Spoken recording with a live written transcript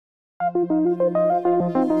Greetings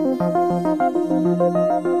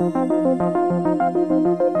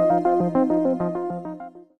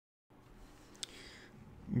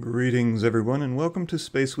everyone, and welcome to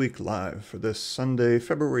SpaceWeek Live for this Sunday,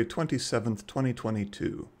 February 27th,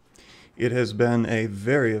 2022. It has been a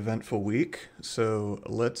very eventful week, so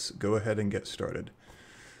let's go ahead and get started.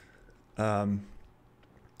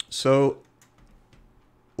 So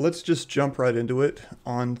let's just jump right into it.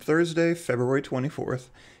 On Thursday, February 24th,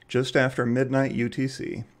 just after midnight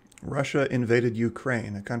UTC, Russia invaded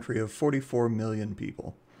Ukraine, a country of 44 million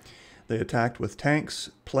people. They attacked with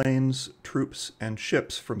tanks, planes, troops, and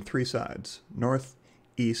ships from three sides, north,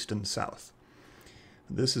 east, and south.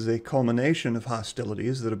 This is a culmination of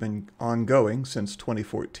hostilities that have been ongoing since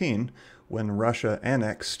 2014, when Russia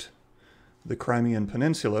annexed the Crimean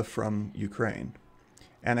Peninsula from Ukraine.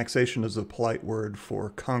 Annexation is a polite word for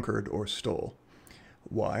conquered or stole.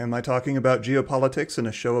 Why am I talking about geopolitics in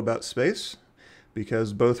a show about space?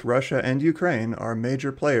 Because both Russia and Ukraine are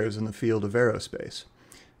major players in the field of aerospace,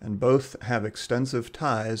 and both have extensive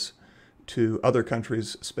ties to other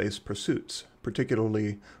countries' space pursuits,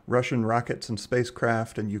 particularly Russian rockets and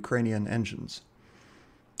spacecraft and Ukrainian engines.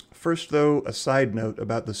 First, though, a side note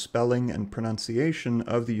about the spelling and pronunciation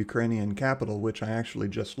of the Ukrainian capital, which I actually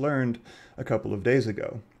just learned a couple of days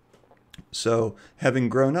ago. So, having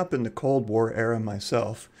grown up in the Cold War era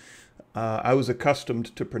myself, I was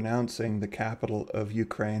accustomed to pronouncing the capital of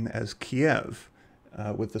Ukraine as Kiev,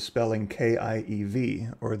 with the spelling K-I-E-V,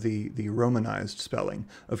 or the Romanized spelling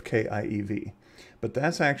of K-I-E-V. But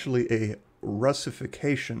that's actually a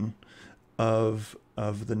Russification of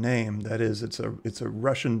the name. That is, it's a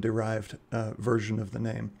Russian-derived version of the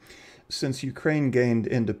name. Since Ukraine gained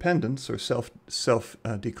independence, or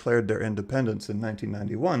self-declared their independence in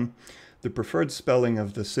 1991, the preferred spelling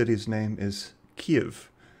of the city's name is Kyiv,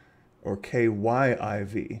 or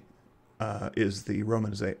K-Y-I-V. Is the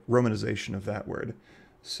romanization of that word.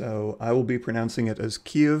 So I will be pronouncing it as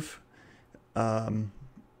Kyiv.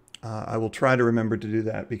 I will try to remember to do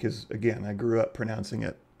that because, again, I grew up pronouncing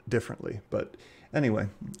it differently. But anyway,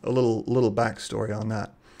 a little backstory on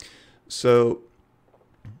that. So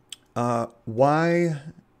why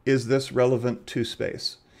is this relevant to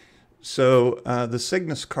space? So the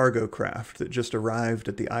Cygnus cargo craft that just arrived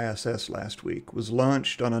at the ISS last week was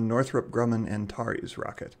launched on a Northrop Grumman Antares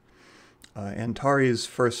rocket. Antares'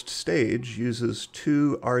 first stage uses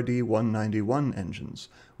two RD-191 engines,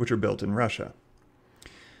 which are built in Russia.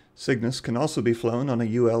 Cygnus can also be flown on a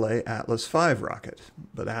ULA Atlas V rocket,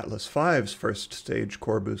 but Atlas V's first stage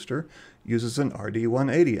core booster uses an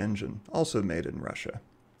RD-180 engine, also made in Russia.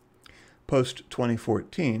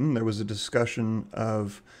 Post-2014, there was a discussion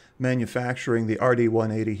of manufacturing the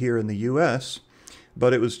RD-180 here in the US,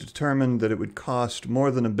 but it was determined that it would cost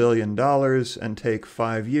more than $1 billion and take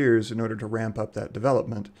 5 years in order to ramp up that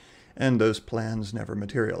development, and those plans never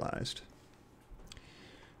materialized.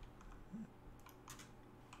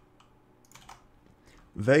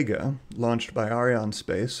 Vega, launched by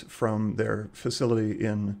Arianespace from their facility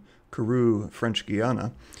in Kourou, French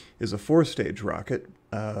Guiana, is a 4-stage rocket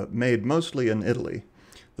made mostly in Italy.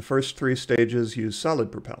 The first 3 stages use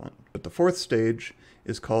solid propellant, but the 4th stage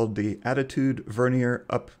is called the Attitude Vernier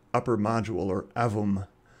Upper Module, or AVUM.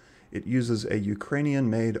 It uses a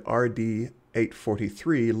Ukrainian-made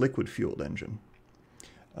RD-843 liquid-fueled engine,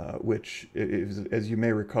 which, as you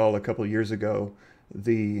may recall, a couple years ago,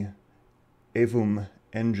 the AVUM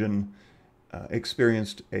engine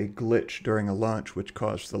experienced a glitch during a launch, which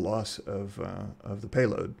caused the loss of the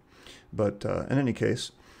payload. But in any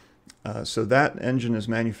case, so that engine is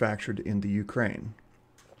manufactured in the Ukraine.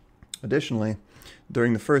 Additionally,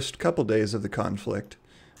 during the first couple days of the conflict,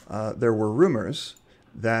 there were rumors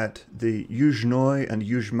that the Yuzhnoye and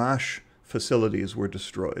Yuzhmash facilities were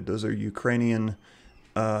destroyed. Those are Ukrainian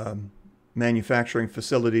manufacturing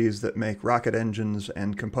facilities that make rocket engines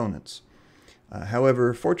and components.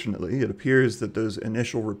 However, fortunately, it appears that those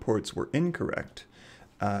initial reports were incorrect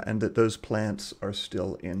and that those plants are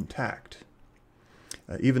still intact.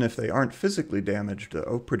 Even if they aren't physically damaged,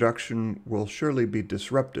 though, production will surely be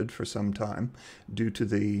disrupted for some time due to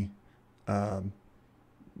the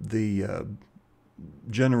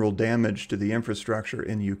general damage to the infrastructure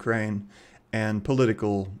in Ukraine and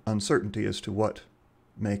political uncertainty as to what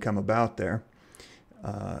may come about there.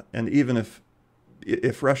 And even if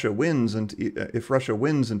Russia wins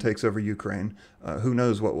and takes over Ukraine, who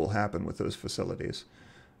knows what will happen with those facilities?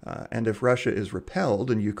 And if Russia is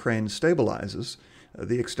repelled and Ukraine stabilizes,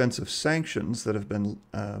 the extensive sanctions that have been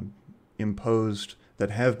imposed, that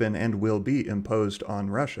have been and will be imposed on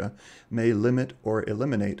Russia, may limit or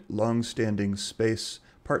eliminate long-standing space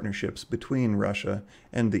partnerships between Russia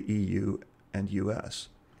and the EU and US.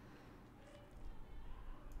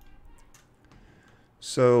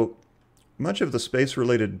 So much of the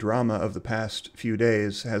space-related drama of the past few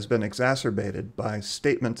days has been exacerbated by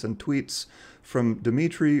statements and tweets from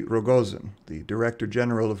Dmitry Rogozin, the Director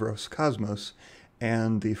General of Roscosmos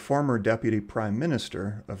and the former Deputy Prime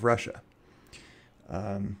Minister of Russia.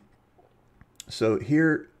 So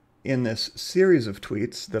here in this series of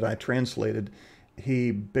tweets that I translated,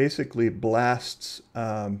 he basically blasts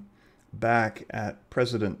back at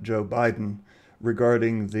President Joe Biden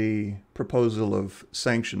regarding the proposal of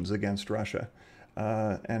sanctions against Russia.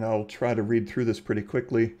 And I'll try to read through this pretty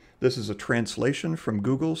quickly. This is a translation from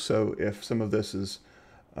Google, so if some of this is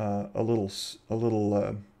a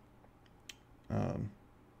little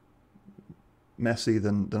messy,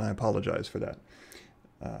 then I apologize for that.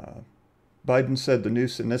 Biden said the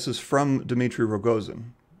news, and this is from Dmitry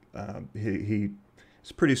Rogozin. He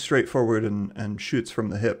is pretty straightforward and shoots from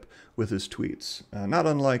the hip with his tweets, not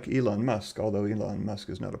unlike Elon Musk, although Elon Musk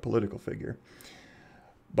is not a political figure.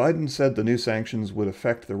 Biden said the new sanctions would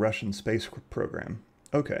affect the Russian space program.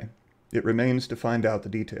 Okay, it remains to find out the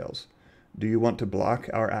details. Do you want to block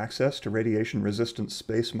our access to radiation-resistant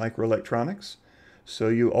space microelectronics? So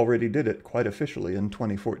you already did it quite officially in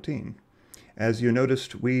 2014. As you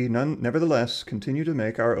noticed, we nevertheless continue to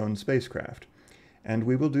make our own spacecraft, and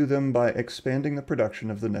we will do them by expanding the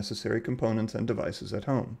production of the necessary components and devices at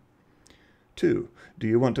home. 2. Do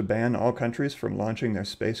you want to ban all countries from launching their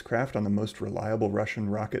spacecraft on the most reliable Russian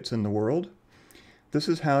rockets in the world? This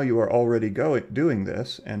is how you are already doing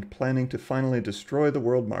this and planning to finally destroy the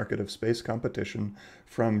world market of space competition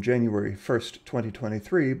from January 1st,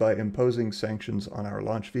 2023 by imposing sanctions on our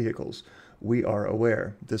launch vehicles. We are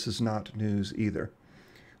aware. This is not news either.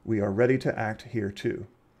 We are ready to act here too.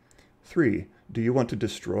 3. Do you want to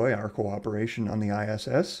destroy our cooperation on the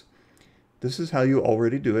ISS? This is how you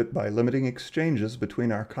already do it by limiting exchanges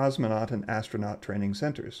between our cosmonaut and astronaut training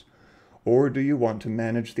centers. Or do you want to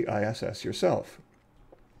manage the ISS yourself?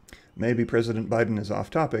 Maybe President Biden is off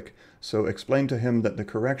topic, so explain to him that the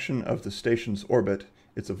correction of the station's orbit,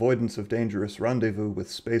 its avoidance of dangerous rendezvous with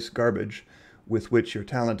space garbage, with which your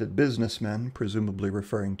talented businessmen, presumably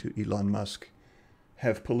referring to Elon Musk,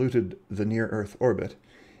 have polluted the near-Earth orbit,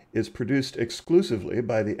 is produced exclusively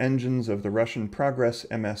by the engines of the Russian Progress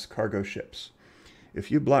MS cargo ships.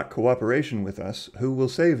 If you block cooperation with us, who will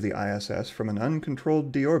save the ISS from an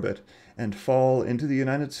uncontrolled deorbit and fall into the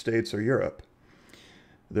United States or Europe?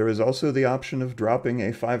 There is also the option of dropping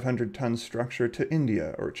a 500-ton structure to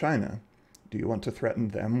India or China. Do you want to threaten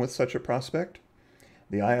them with such a prospect?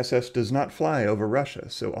 The ISS does not fly over Russia,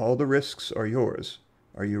 so all the risks are yours.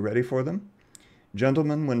 Are you ready for them?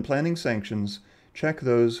 Gentlemen, when planning sanctions, check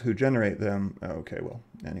those who generate them. Okay, well,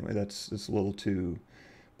 anyway, that's a little too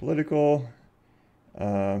political.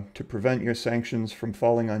 To prevent your sanctions from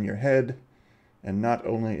falling on your head, and not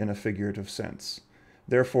only in a figurative sense.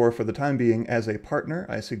 Therefore, for the time being, as a partner,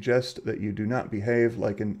 I suggest that you do not behave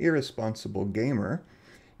like an irresponsible gamer.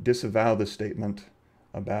 Disavow the statement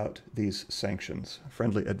about these sanctions.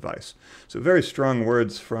 Friendly advice. So very strong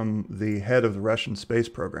words from the head of the Russian space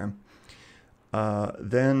program.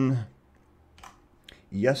 Then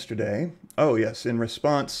yesterday, oh yes, in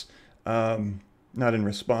response, not in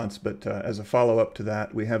response, but as a follow-up to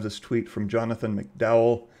that, we have this tweet from Jonathan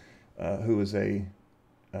McDowell, who is an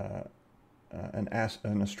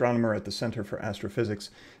astronomer at the Center for Astrophysics,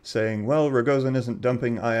 saying, well, Rogozin isn't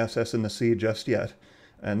dumping ISS in the sea just yet.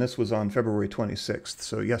 And this was on February 26th,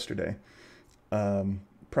 so yesterday.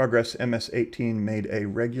 Progress MS-18 made a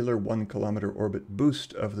regular 1-kilometer orbit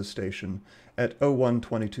boost of the station at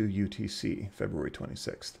 0122 UTC, February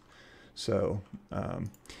 26th. So,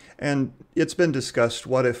 and it's been discussed,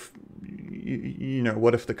 what if,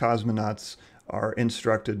 what if the cosmonauts are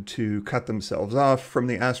instructed to cut themselves off from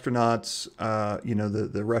the astronauts,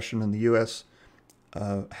 the Russian and the US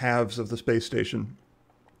halves of the space station?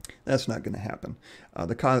 That's not going to happen.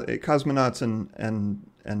 The cosmonauts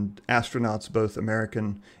and astronauts, both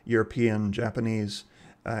American, European, Japanese,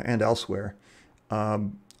 and elsewhere,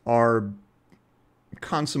 are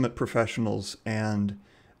consummate professionals and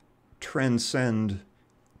transcend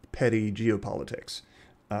petty geopolitics.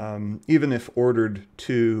 Even if ordered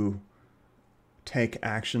to take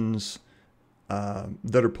actions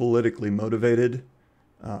that are politically motivated,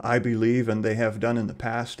 I believe, and they have done in the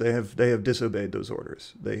past, they have disobeyed those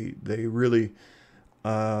orders. They really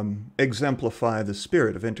exemplify the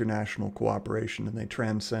spirit of international cooperation, and they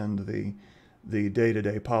transcend the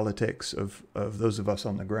day-to-day politics of those of us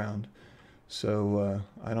on the ground. So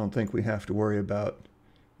I don't think we have to worry about,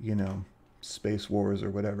 space wars or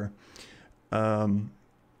whatever.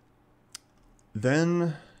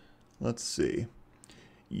 Then, let's see.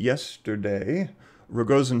 Yesterday,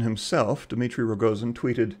 Rogozin himself, Dmitry Rogozin,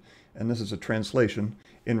 tweeted, and this is a translation,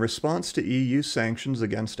 "In response to EU sanctions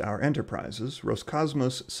against our enterprises,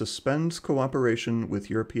 Roscosmos suspends cooperation with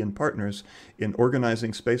European partners in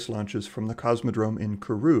organizing space launches from the Cosmodrome in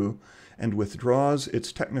Kourou and withdraws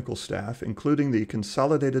its technical staff, including the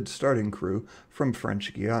consolidated starting crew, from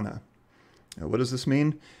French Guiana." Now, what does this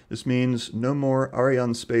mean? This means no more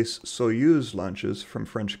Arianespace Soyuz launches from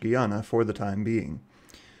French Guiana for the time being.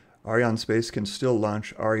 Arianespace can still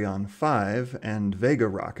launch Ariane 5 and Vega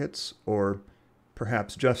rockets, or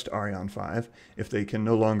perhaps just Ariane 5, if they can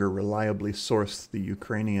no longer reliably source the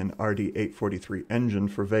Ukrainian RD-843 engine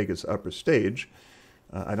for Vega's upper stage.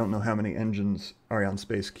 I don't know how many engines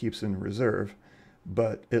Arianespace keeps in reserve,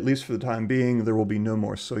 but at least for the time being, there will be no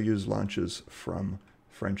more Soyuz launches from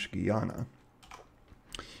French Guiana.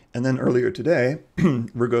 And then earlier today,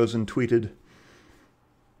 Rogozin tweeted,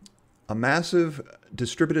 "A massive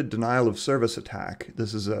distributed denial of service attack,"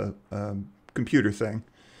 this is a computer thing,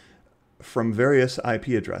 "from various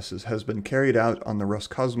IP addresses has been carried out on the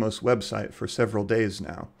Roscosmos website for several days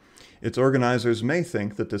now. Its organizers may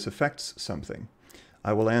think that this affects something.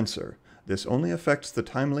 I will answer. This only affects the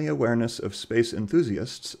timely awareness of space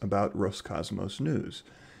enthusiasts about Roscosmos news.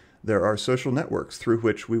 There are social networks through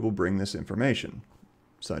which we will bring this information,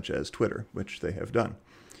 such as Twitter, which they have done.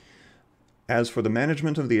 As for the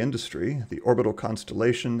management of the industry, the orbital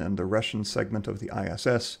constellation, and the Russian segment of the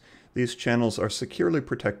ISS, these channels are securely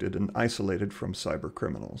protected and isolated from cyber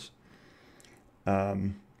criminals."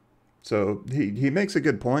 So he makes a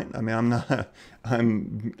good point. I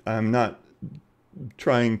mean, I'm not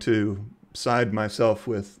trying to side myself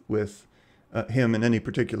with him in any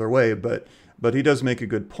particular way, but he does make a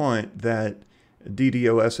good point that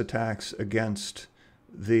DDoS attacks against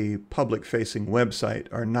the public-facing website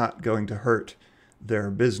are not going to hurt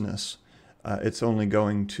their business. It's only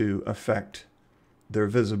going to affect their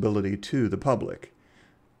visibility to the public.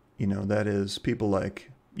 You know, that is, people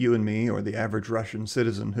like you and me, or the average Russian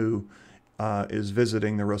citizen who is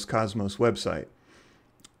visiting the Roscosmos website,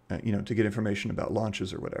 you know, to get information about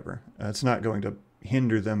launches or whatever. It's not going to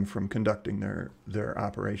hinder them from conducting their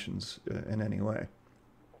operations in any way.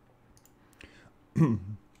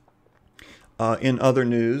 In other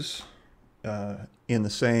news, in the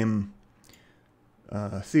same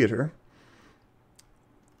theater,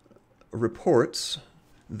 reports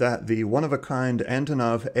that the one-of-a-kind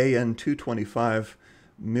Antonov AN-225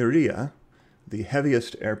 Mriya, the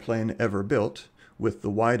heaviest airplane ever built, with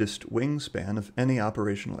the widest wingspan of any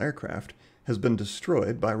operational aircraft, has been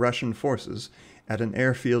destroyed by Russian forces at an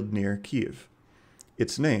airfield near Kyiv.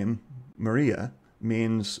 Its name, Mriya,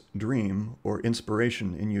 means dream or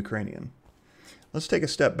inspiration in Ukrainian. Let's take a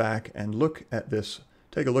step back and look at this,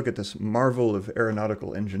 take a look at this marvel of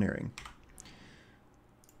aeronautical engineering.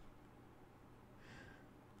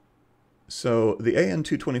 So the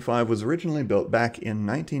AN-225 was originally built back in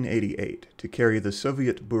 1988 to carry the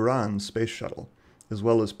Soviet Buran space shuttle, as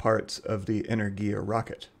well as parts of the Energia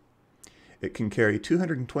rocket. It can carry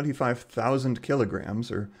 225,000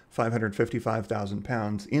 kilograms, or 555,000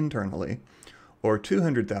 pounds, internally, or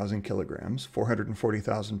 200,000 kilograms,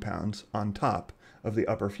 440,000 pounds, on top of the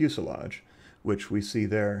upper fuselage, which we see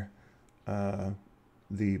there,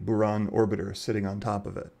 the Buran orbiter sitting on top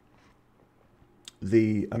of it.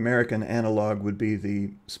 The American analog would be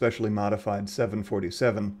the specially modified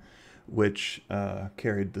 747, which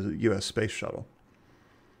carried the U.S. space shuttle.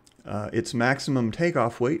 Its maximum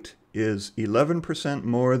takeoff weight is 11%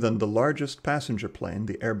 more than the largest passenger plane,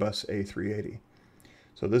 the Airbus A380.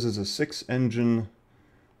 So this is a 6-engine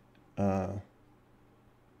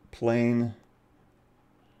plane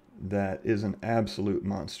that is an absolute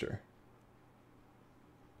monster.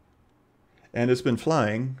 And it's been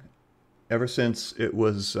flying ever since it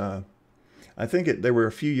was, I think there were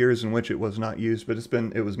a few years in which it was not used, but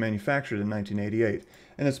it was manufactured in 1988,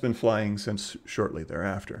 and it's been flying since shortly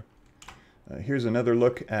thereafter. Here's another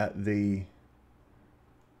look at the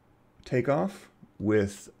takeoff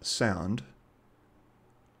with sound.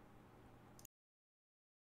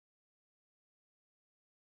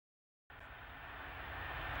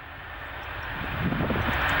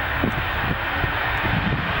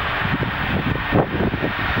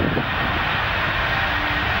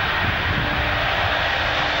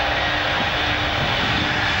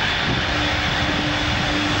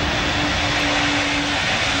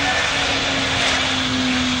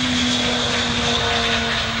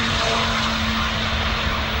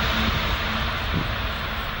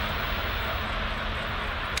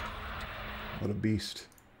 What a beast.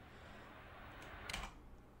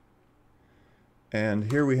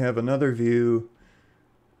 And here we have another view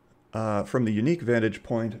from the unique vantage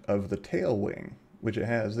point of the tail wing, which it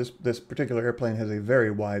has. This particular airplane has a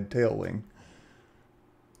very wide tail wing.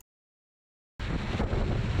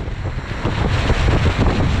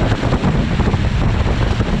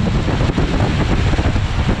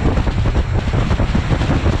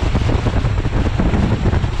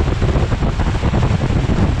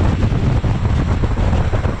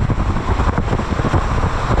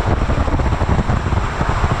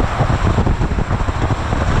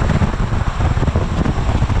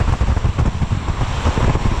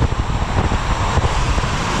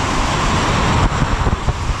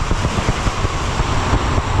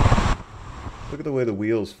 Look at the way the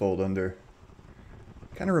wheels fold under.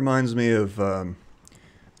 Kind of reminds me of the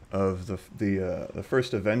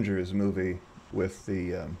first Avengers movie with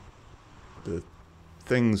the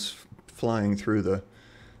things flying through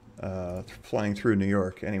flying through New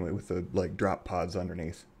York. Anyway, with the like drop pods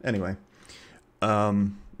underneath. Anyway,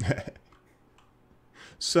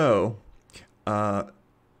 so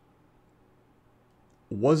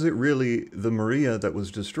was it really the Maria that was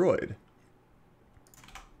destroyed?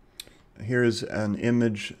 Here's an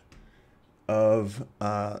image of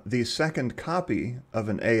the second copy of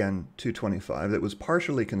an AN-225 that was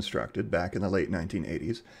partially constructed back in the late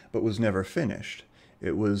 1980s, but was never finished.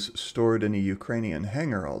 It was stored in a Ukrainian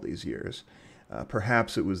hangar all these years.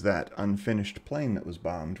 Perhaps it was that unfinished plane that was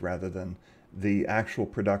bombed rather than the actual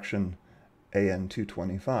production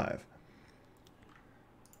AN-225.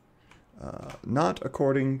 Not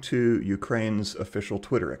according to Ukraine's official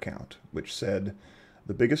Twitter account, which said,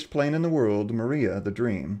 "The biggest plane in the world, Maria, the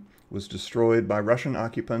Dream, was destroyed by Russian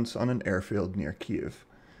occupants on an airfield near Kiev.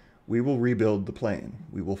 We will rebuild the plane.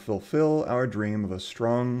 We will fulfill our dream of a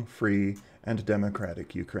strong, free, and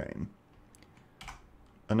democratic Ukraine."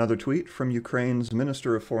 Another tweet from Ukraine's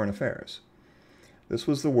Minister of Foreign Affairs. "This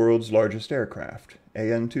was the world's largest aircraft,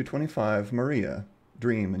 AN-225 Maria,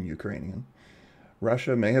 Dream in Ukrainian.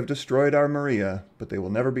 Russia may have destroyed our Maria, but they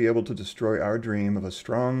will never be able to destroy our dream of a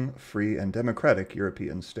strong, free, and democratic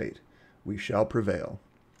European state. We shall prevail."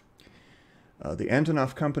 The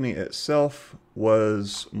Antonov company itself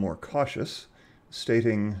was more cautious,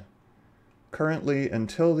 stating, "Currently,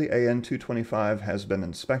 until the AN-225 has been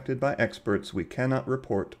inspected by experts, we cannot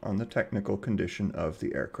report on the technical condition of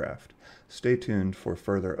the aircraft. Stay tuned for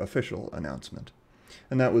further official announcement."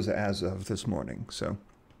 And that was as of this morning, so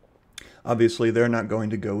obviously they're not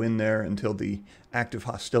going to go in there until the active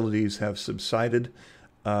hostilities have subsided,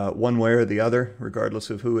 one way or the other,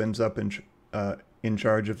 regardless of who ends up in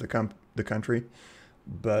charge of the country.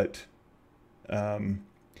 But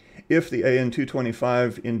if the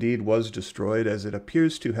AN-225 indeed was destroyed, as it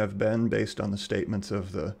appears to have been based on the statements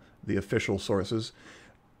of the official sources,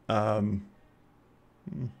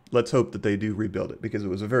 let's hope that they do rebuild it, because it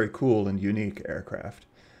was a very cool and unique aircraft.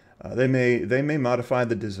 They may modify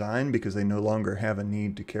the design because they no longer have a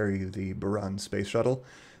need to carry the Buran space shuttle,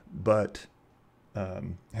 but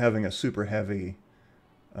having a super heavy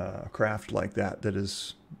craft like that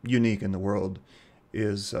is unique in the world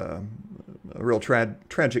is a real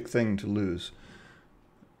tragic thing to lose.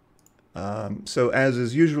 So as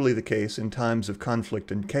is usually the case in times of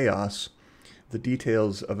conflict and chaos, the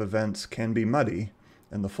details of events can be muddy,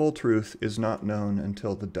 and the full truth is not known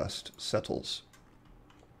until the dust settles.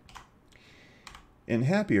 In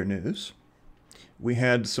happier news, we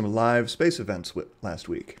had some live space events last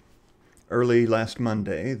week. Early last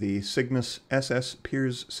Monday, the Cygnus SS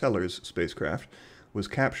Piers Sellers spacecraft was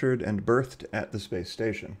captured and berthed at the space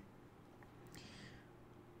station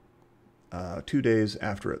 2 days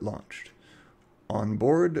after it launched. On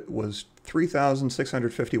board was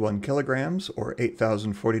 3,651 kilograms, or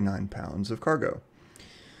 8,049 pounds of cargo.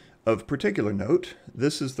 Of particular note,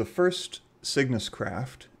 this is the first Cygnus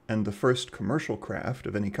craft and the first commercial craft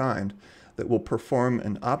of any kind that will perform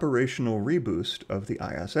an operational reboost of the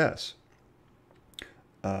ISS.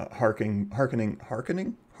 Harking?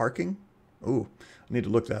 Ooh, I need to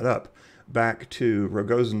look that up. Back to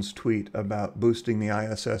Rogozin's tweet about boosting the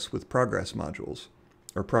ISS with Progress modules,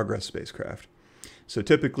 or Progress spacecraft. So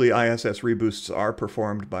typically ISS reboosts are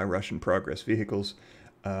performed by Russian Progress vehicles,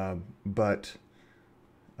 but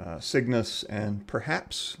Cygnus and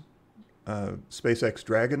perhaps SpaceX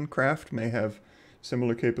Dragon craft may have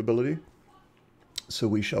similar capability, so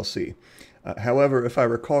we shall see. However, if I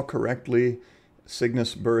recall correctly,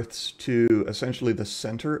 Cygnus berths to essentially the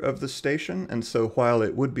center of the station, and so while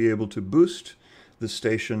it would be able to boost the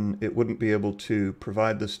station, it wouldn't be able to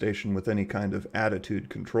provide the station with any kind of attitude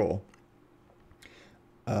control.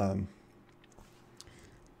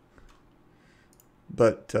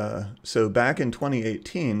 But so back in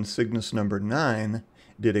 2018, Cygnus number 9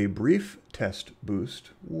 did a brief test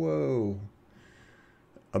boost. Whoa.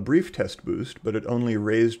 A brief test boost, but it only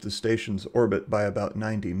raised the station's orbit by about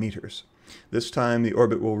 90 meters. This time, the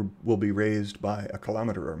orbit will be raised by 1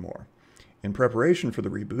 kilometer or more. In preparation for the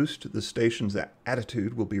reboost, the station's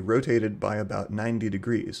attitude will be rotated by about 90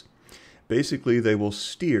 degrees. Basically, they will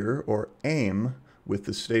steer or aim with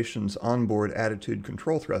the station's onboard attitude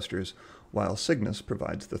control thrusters, while Cygnus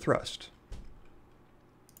provides the thrust.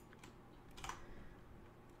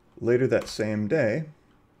 Later that same day,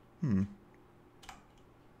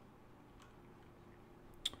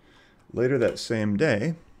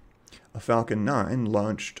 a Falcon 9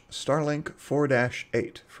 launched Starlink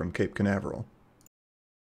 4-8 from Cape Canaveral.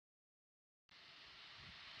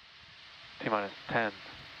 T-minus 10,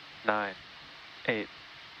 9, 8,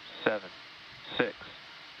 7, 6,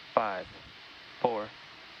 5, 4,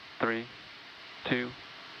 3, 2,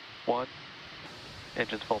 1.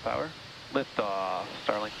 Engines full power. Liftoff.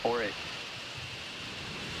 Starlink 4-8.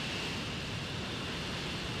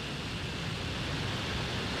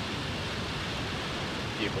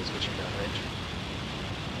 Vehicle switching downrange.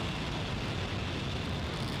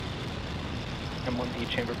 M1D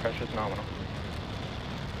chamber pressure is nominal.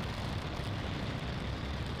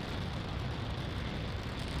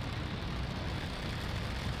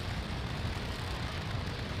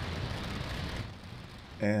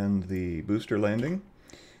 And the booster landing.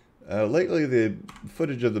 Lately, the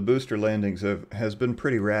footage of the booster landings has been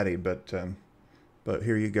pretty ratty, but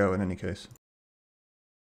here you go in any case.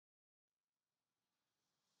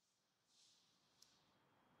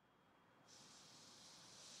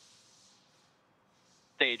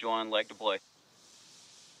 Stage 1, leg deploy.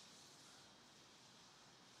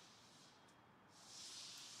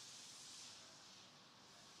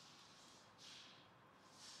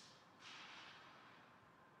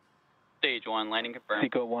 Stage 1, landing confirmed.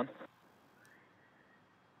 Seco 1.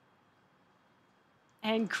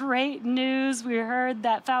 And great news, we heard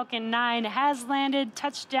that Falcon 9 has landed,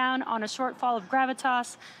 touchdown on a shortfall of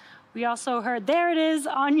gravitas. We also heard, there it is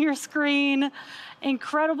on your screen,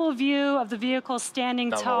 incredible view of the vehicle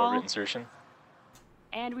standing tall. Orbit insertion.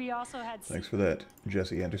 And we also had... Thanks for that,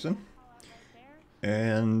 Jesse Anderson.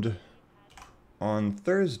 And on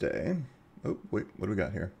Thursday, oh wait, what do we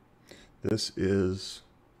got here? This is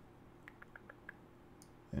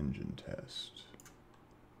engine test.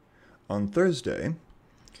 On Thursday,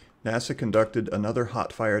 NASA conducted another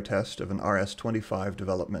hot fire test of an RS-25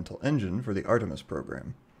 developmental engine for the Artemis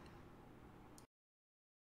program.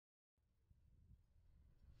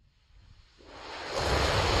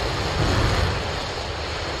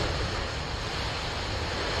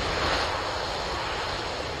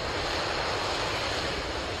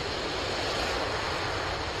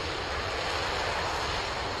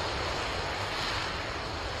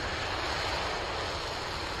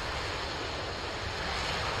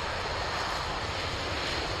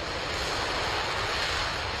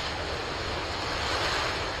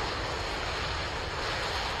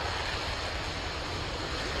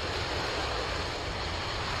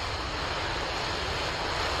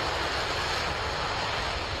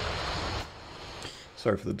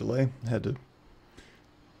 Sorry for the delay. I had to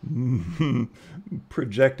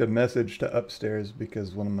project a message to upstairs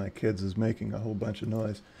because one of my kids is making a whole bunch of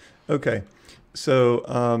noise. Okay,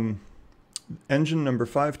 so engine number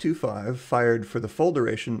 525 fired for the full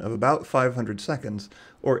duration of about 500 seconds,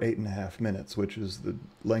 or 8.5 minutes, which is the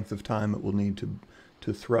length of time it will need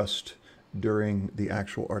to thrust during the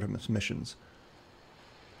actual Artemis missions.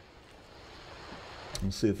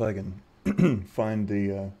 Let's see if I can find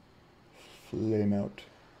the flame out.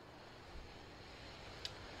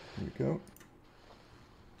 Here we go.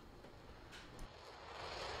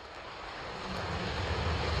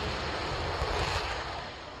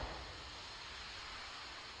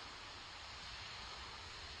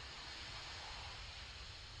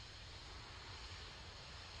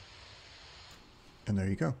 And there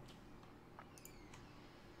you go.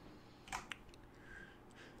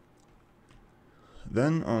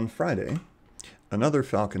 Then on Friday, another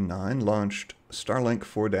Falcon 9 launched Starlink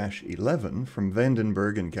 4-11 from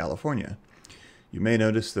Vandenberg in California. You may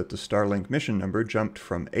notice that the Starlink mission number jumped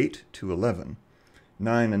from 8 to 11.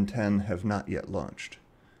 9 and 10 have not yet launched.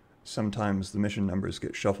 Sometimes the mission numbers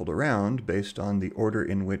get shuffled around based on the order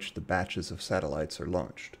in which the batches of satellites are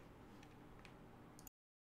launched.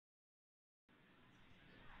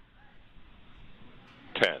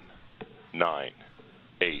 Ten, 9,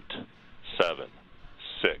 8, 7,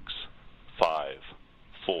 6, 5,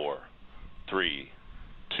 4, 3,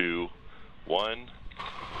 2, 1,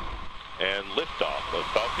 and liftoff of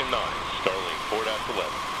Falcon 9, Starlink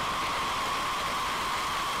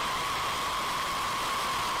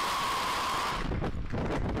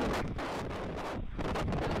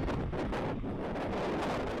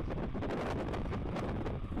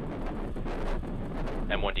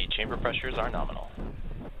pressures are nominal.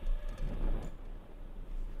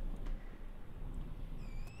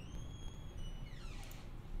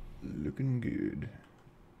 Looking good.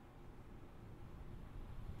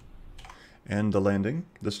 And the landing,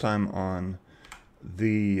 this time on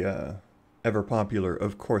the ever popular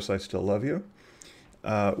Of Course I Still Love You,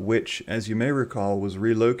 which, as you may recall, was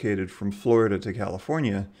relocated from Florida to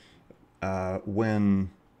California when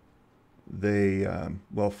they,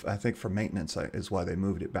 well, I think for maintenance is why they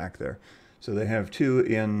moved it back there. So they have two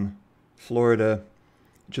in Florida.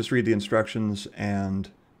 Just read the instructions, and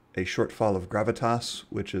a shortfall of gravitas,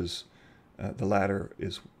 which is the latter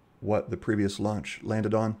is what the previous launch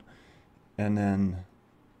landed on. And then,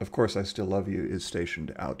 Of Course I Still Love You is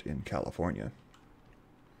stationed out in California.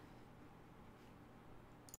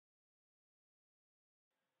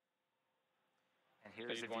 And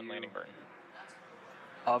here's Stage 1 landing burn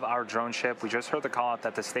Of our drone ship. We just heard the call out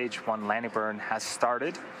that the Stage 1 landing burn has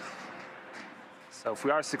started. So if we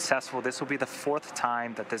are successful, this will be the 4th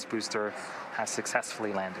time that this booster has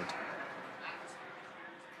successfully landed.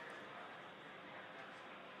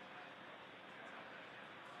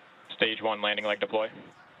 Stage 1 landing leg deploy.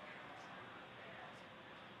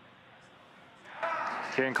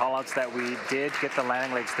 Hearing callouts that we did get the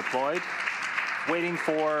landing legs deployed. Waiting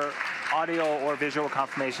for audio or visual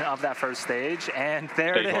confirmation of that first stage, and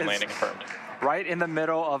there it is. Stage 1 landing confirmed. Right in the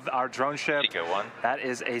middle of our drone ship. Eco 1. That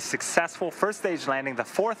is a successful first stage landing, the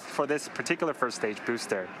 4th for this particular first stage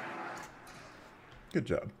booster. Good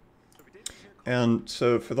job. And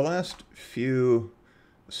so for the last few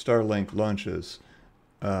Starlink launches,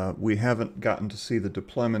 we haven't gotten to see the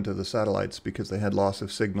deployment of the satellites because they had loss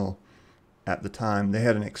of signal at the time. They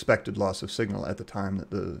had an expected loss of signal at the time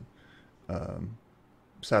that the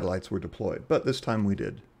satellites were deployed. But this time we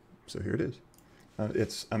did. So here it is.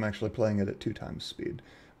 I'm actually playing it at 2 times speed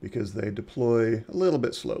because they deploy a little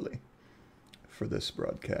bit slowly for this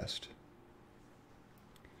broadcast.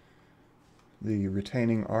 The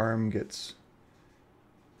retaining arm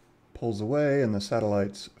pulls away, and the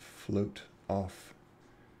satellites float off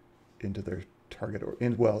into their target,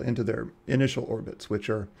 into their initial orbits,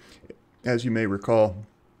 which are, as you may recall,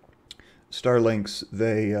 Starlinks,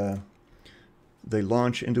 they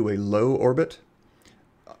launch into a low orbit.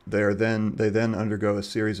 They then undergo a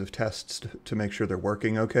series of tests to make sure they're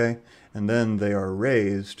working okay, and then they are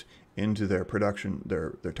raised into their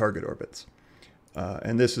target orbits.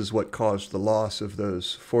 And this is what caused the loss of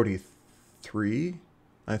those 43,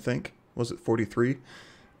 I think, was it 43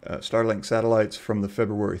 Starlink satellites from the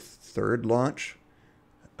February 3rd launch.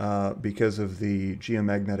 Because of the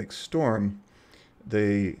geomagnetic storm,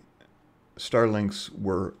 the Starlinks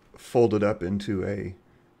were folded up into a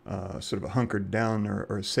sort of a hunkered down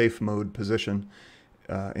or safe mode position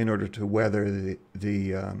in order to weather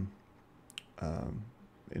in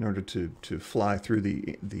order to fly through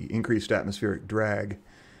the increased atmospheric drag,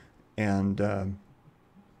 and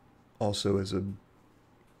also as a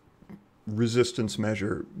resistance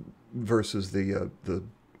measure versus the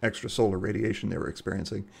extrasolar radiation they were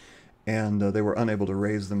experiencing. And they were unable to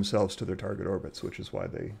raise themselves to their target orbits, which is why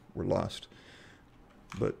they were lost.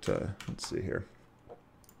 But let's see here.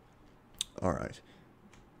 All right.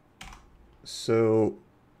 So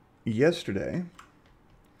yesterday,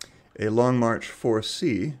 a Long March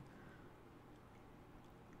 4C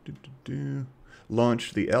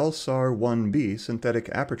launched the LSAR-1B synthetic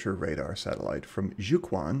aperture radar satellite from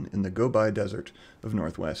Jiuquan in the Gobi Desert of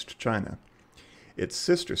northwest China. Its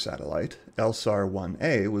sister satellite,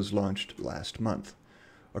 LSAR-1A, was launched last month.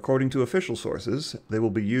 According to official sources, they will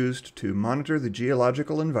be used to monitor the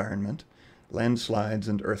geological environment, landslides,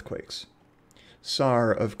 and earthquakes.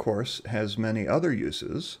 SAR, of course, has many other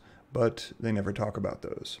uses, but they never talk about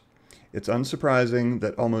those. It's unsurprising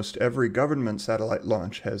that almost every government satellite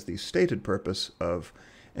launch has the stated purpose of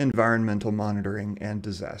environmental monitoring and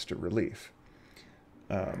disaster relief.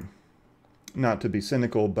 Not to be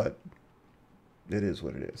cynical, but it is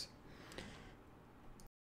what it is.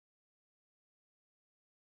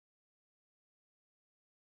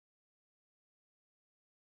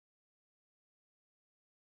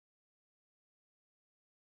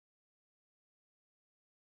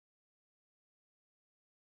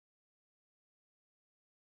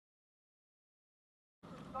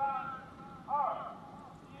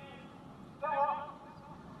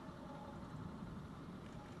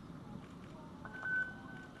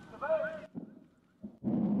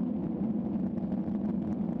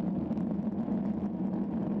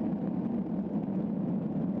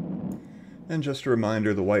 And just a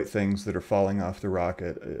reminder, the white things that are falling off the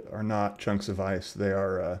rocket are not chunks of ice. They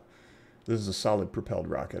are, this is a solid propelled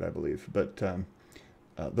rocket, I believe. But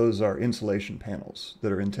those are insulation panels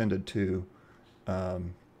that are intended to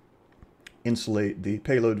insulate the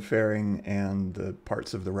payload fairing and the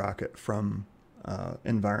parts of the rocket from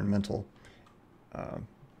environmental, the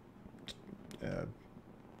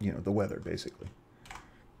weather, basically.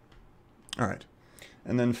 All right.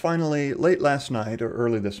 And then finally, late last night or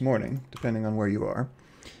early this morning, depending on where you are,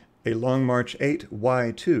 a Long March 8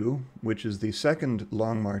 Y2, which is the second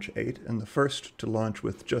Long March 8 and the first to launch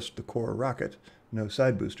with just the core rocket, no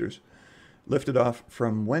side boosters, lifted off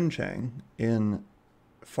from Wenchang in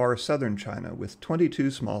far southern China with 22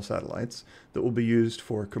 small satellites that will be used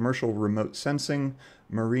for commercial remote sensing,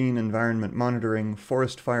 marine environment monitoring,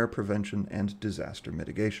 forest fire prevention, and disaster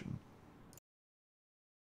mitigation.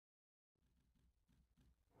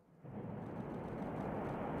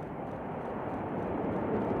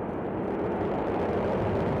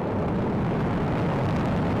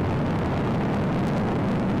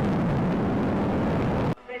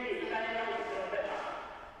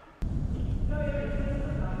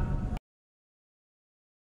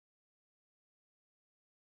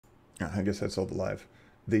 I guess that's all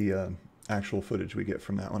the actual footage we get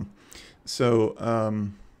from that one. So,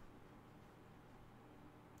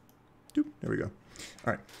 there we go.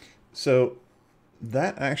 All right. So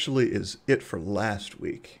that actually is it for last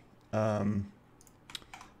week. Now,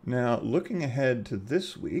 looking ahead to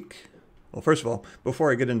this week, well, first of all,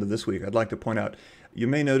 before I get into this week, I'd like to point out, you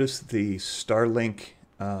may notice the Starlink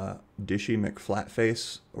Dishy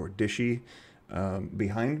McFlatface, or Dishy,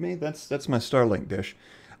 behind me. That's my Starlink dish.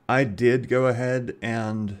 I did go ahead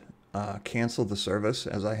and cancel the service,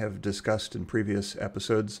 as I have discussed in previous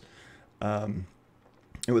episodes.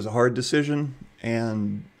 It was a hard decision,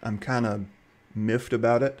 and I'm kind of miffed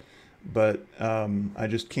about it, but I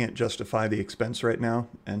just can't justify the expense right now,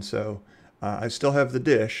 and so I still have the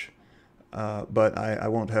dish, but I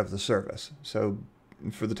won't have the service. So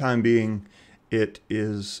for the time being, it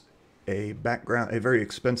is a very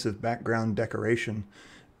expensive background decoration.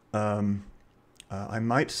 I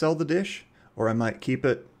might sell the dish, or I might keep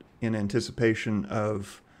it in anticipation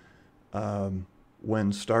of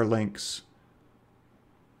when Starlink's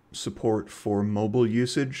support for mobile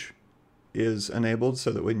usage is enabled,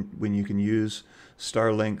 so that when you can use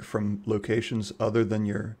Starlink from locations other than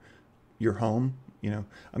your home, I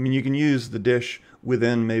mean, you can use the dish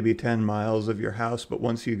within maybe 10 miles of your house, but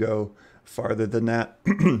once you go farther than that,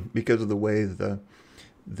 because of the way the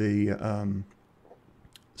SpaceX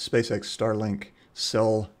Starlink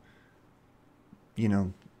cell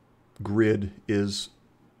grid is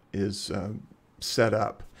set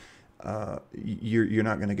up, you're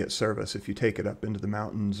not going to get service if you take it up into the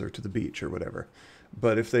mountains or to the beach or whatever.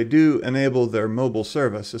 But if they do enable their mobile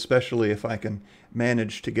service, especially if I can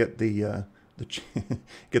manage to get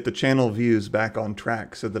get the channel views back on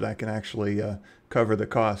track so that I can actually cover the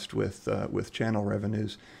cost with channel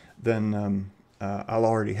revenues, then I'll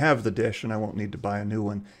already have the dish and I won't need to buy a new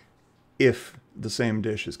one if the same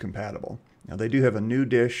dish is compatible. Now, they do have a new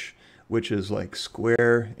dish which is like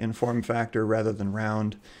square in form factor rather than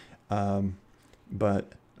round, but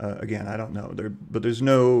again, I don't know. There's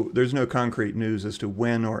no concrete news as to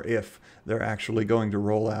when or if they're actually going to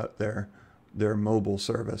roll out their mobile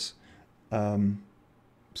service.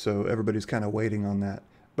 So everybody's kind of waiting on that.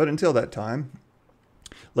 But until that time,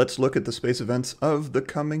 let's look at the space events of the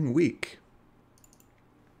coming week.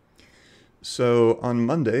 So on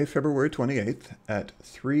Monday, February 28th at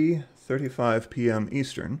 3:35 p.m.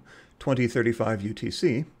 Eastern, 2035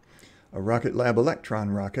 UTC, a Rocket Lab Electron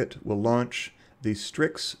rocket will launch the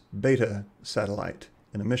Strix Beta satellite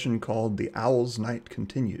in a mission called the Owl's Night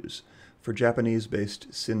Continues for Japanese-based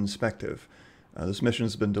SINspective. This mission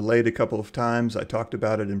has been delayed a couple of times. I talked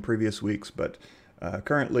about it in previous weeks, but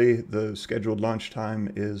currently the scheduled launch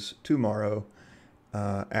time is tomorrow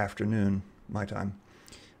afternoon, my time.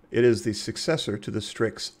 It is the successor to the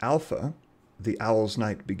Strix Alpha, the Owl's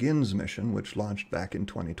Night Begins mission, which launched back in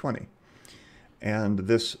 2020. And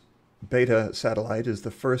this Beta satellite is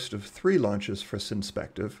the first of 3 launches for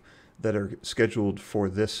SINspective that are scheduled for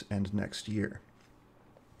this and next year.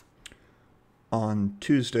 On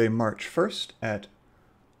Tuesday, March 1st at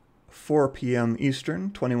 4 p.m.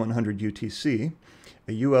 Eastern, 2100 UTC,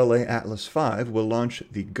 a ULA Atlas V will launch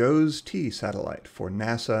the GOES-T satellite for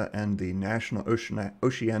NASA and the National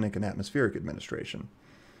Oceanic and Atmospheric Administration.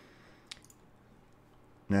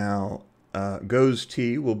 Now,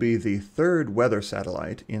 GOES-T will be the 3rd weather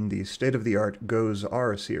satellite in the state-of-the-art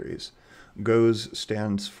GOES-R series. GOES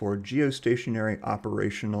stands for Geostationary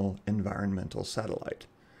Operational Environmental Satellite.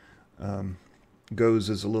 GOES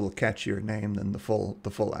is a little catchier name than the full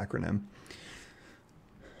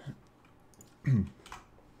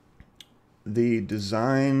The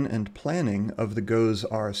design and planning of the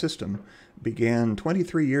GOES-R system began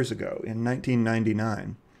 23 years ago in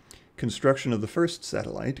 1999. Construction of the first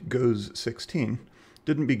satellite, GOES-16,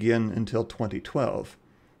 didn't begin until 2012.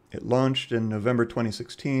 It launched in November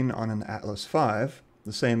 2016 on an Atlas V,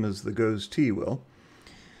 the same as the GOES-T will.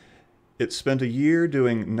 It spent a year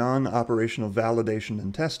doing non-operational validation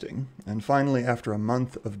and testing, and finally, after a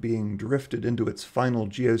month of being drifted into its final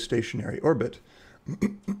geostationary orbit,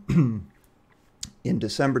 in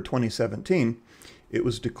December 2017, it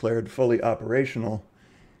was declared fully operational,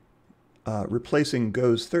 replacing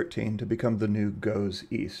GOES-13 to become the new GOES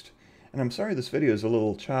East. And I'm sorry this video is a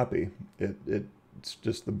little choppy. It's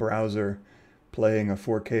just the browser playing a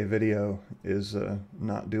 4K video is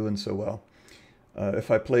not doing so well.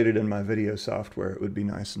 If I played it in my video software, it would be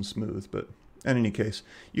nice and smooth. But in any case,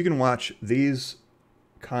 you can watch these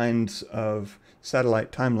kinds of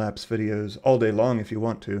satellite time-lapse videos all day long if you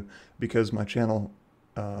want to, because my channel,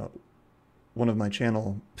 one of my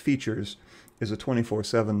channel features is a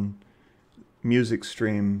 24/7 music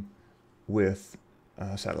stream with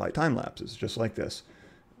satellite time lapses, just like this.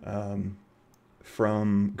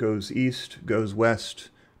 From GOES East, GOES West,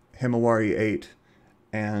 Himawari 8,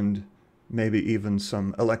 and maybe even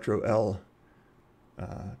some Electro-L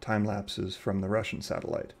time lapses from the Russian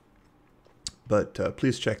satellite. But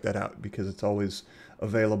please check that out because it's always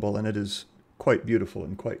available and it is quite beautiful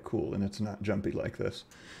and quite cool, and it's not jumpy like this.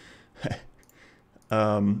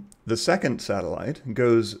 The second satellite,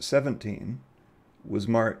 GOES-17, was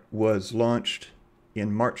launched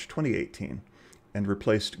in March 2018 and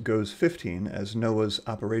replaced GOES-15 as NOAA's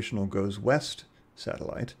operational GOES West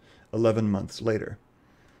satellite 11 months later.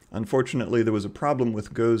 Unfortunately, there was a problem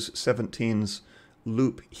with GOES-17's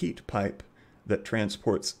loop heat pipe that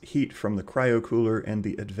transports heat from the cryocooler and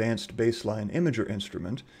the Advanced Baseline Imager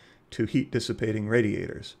instrument to heat-dissipating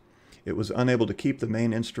radiators. It was unable to keep the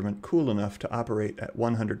main instrument cool enough to operate at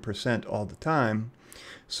 100% all the time,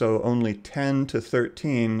 so only 10 to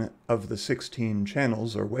 13 of the 16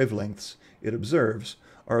 channels or wavelengths it observes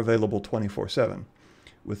are available 24/7,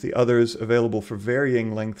 with the others available for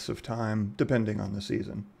varying lengths of time depending on the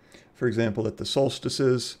season. For example, at the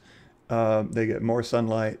solstices, they get more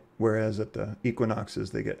sunlight, whereas at the equinoxes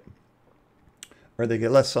they get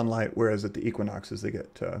less sunlight, whereas at the equinoxes they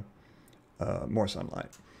get more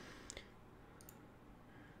sunlight.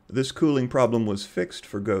 This cooling problem was fixed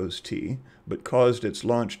for GOES-T, but caused its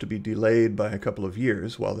launch to be delayed by a couple of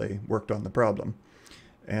years while they worked on the problem,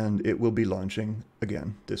 and it will be launching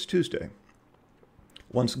again this Tuesday.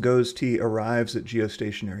 Once GOES-T arrives at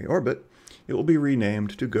geostationary orbit, it will be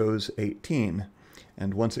renamed to GOES-18,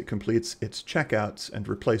 and once it completes its checkouts and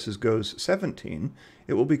replaces GOES-17,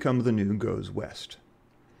 it will become the new GOES West.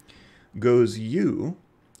 GOES-U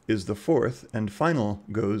is the fourth and final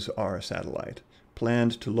GOES-R satellite,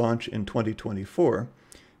 planned to launch in 2024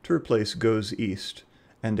 to replace GOES East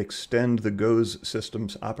and extend the GOES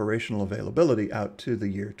system's operational availability out to the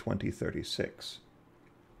year 2036.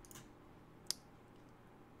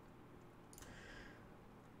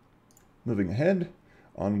 Moving ahead,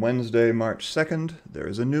 on Wednesday, March 2nd, there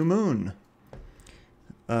is a new moon.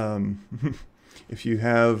 If you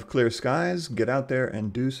have clear skies, get out there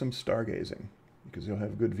and do some stargazing, because you'll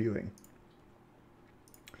have good viewing.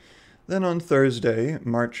 Then on Thursday,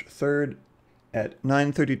 March 3rd, at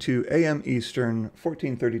 9:32 a.m. Eastern,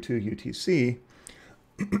 14:32 UTC,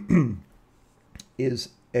 is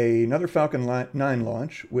another Falcon 9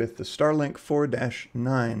 launch with the Starlink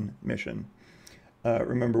 4-9 mission.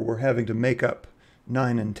 Remember, we're having to make up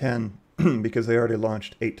 9 and 10 because they already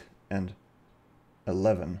launched 8 and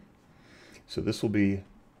 11. So this will be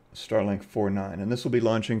Starlink 4-9, and this will be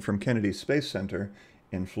launching from Kennedy Space Center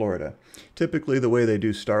in Florida. Typically, the way they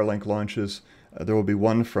do Starlink launches, there will be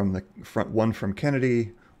one from the front, one from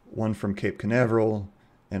Kennedy, one from Cape Canaveral,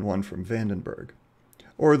 and one from Vandenberg.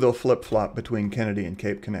 Or they'll flip-flop between Kennedy and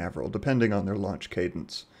Cape Canaveral, depending on their launch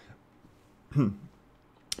cadence.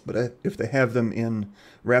 But if they have them in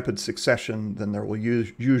rapid succession, then there will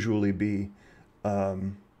usually be,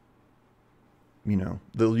 they'll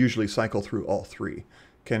usually cycle through all three,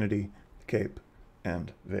 Kennedy, Cape,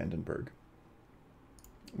 and Vandenberg,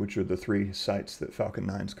 which are the three sites that Falcon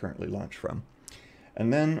 9s currently launch from.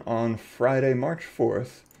 And then on Friday, March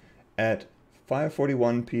 4th, at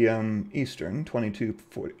 5:41 p.m. Eastern,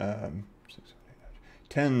 22:41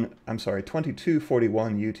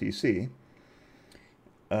 UTC,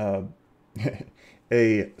 a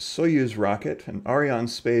Soyuz rocket, an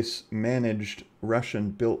Arianespace managed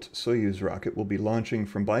Russian-built Soyuz rocket, will be launching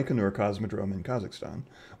from Baikonur Cosmodrome in Kazakhstan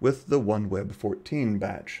with the OneWeb 14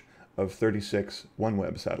 batch of 36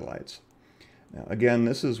 OneWeb satellites. Now, again,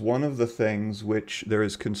 this is one of the things which there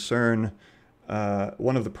is concern,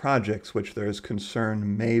 one of the projects which there is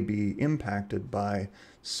concern may be impacted by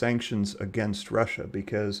sanctions against Russia,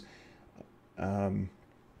 because even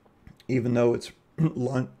though it's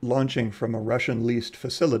launching from a Russian-leased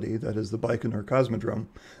facility, that is the Baikonur Cosmodrome,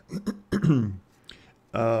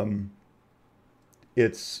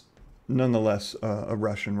 it's nonetheless a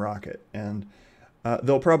Russian rocket. And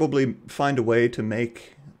they'll probably find a way to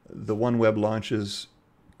make the OneWeb launches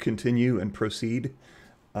continue and proceed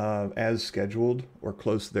as scheduled or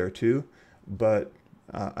close thereto. But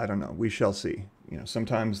I don't know. We shall see. You know,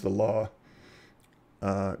 sometimes the law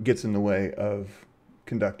gets in the way of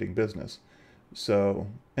conducting business. So,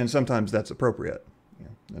 and sometimes that's appropriate. You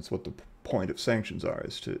know, that's what the point of sanctions are,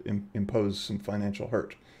 is to impose some financial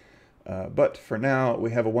hurt. But for now,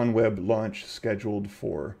 we have a OneWeb launch scheduled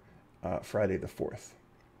for Friday the 4th.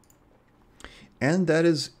 And that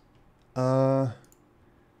is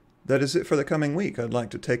it for the coming week. I'd like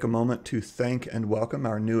to take a moment to thank and welcome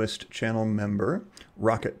our newest channel member,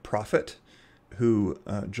 Rocket Prophet, who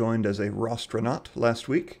joined as a Rawstonaut last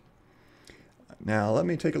week. Now, let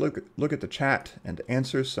me take a look at the chat and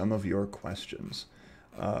answer some of your questions.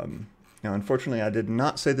 Now, unfortunately, I did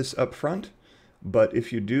not say this up front, but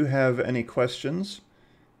if you do have any questions,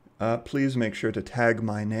 please make sure to tag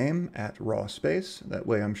my name at @rawspace. That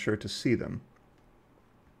way I'm sure to see them.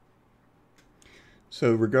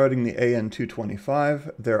 So regarding the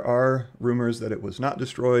AN-225, there are rumors that it was not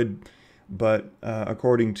destroyed, but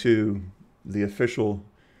according to the official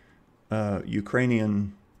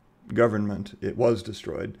Ukrainian government, it was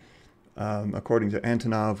destroyed. According to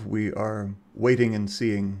Antonov, we are waiting and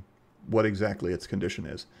seeing what exactly its condition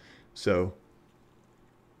is. So,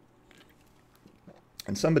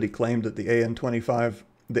 and somebody claimed that the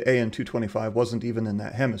AN-225 wasn't even in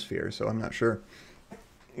that hemisphere, so I'm not sure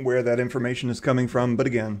where that information is coming from. But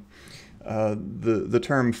again, the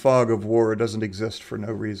term fog of war doesn't exist for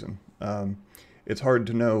no reason. It's hard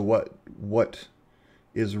to know what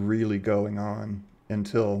is really going on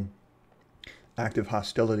until active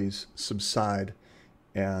hostilities subside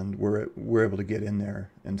and we're able to get in there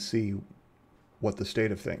and see what the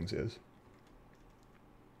state of things is.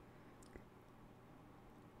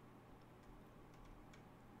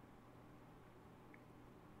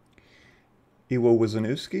 Iwo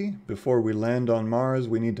Wizanowski, before we land on Mars,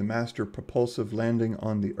 we need to master propulsive landing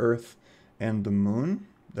on the Earth and the Moon.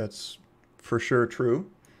 That's for sure true.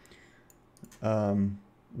 We're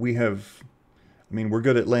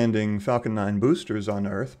good at landing Falcon 9 boosters on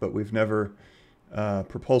Earth, but we've never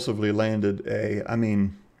propulsively landed a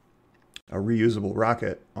reusable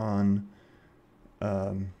rocket on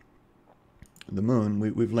the Moon.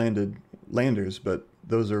 We've landed landers, but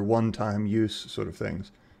those are one-time use sort of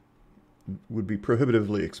things. Would be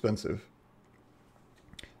prohibitively expensive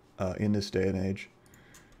in this day and age.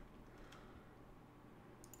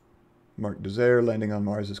 Mark Desire, landing on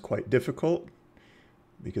Mars is quite difficult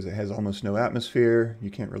because it has almost no atmosphere.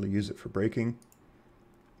 You can't really use it for braking.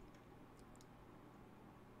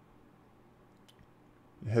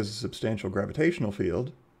 It has a substantial gravitational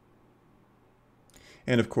field.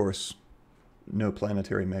 And of course, no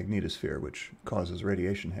planetary magnetosphere, which causes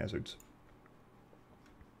radiation hazards.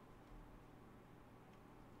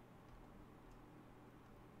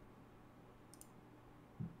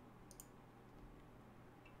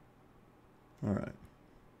 All right.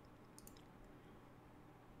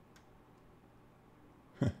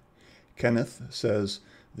 Kenneth says,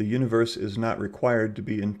 the universe is not required to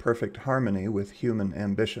be in perfect harmony with human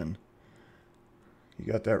ambition.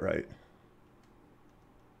 You got that right.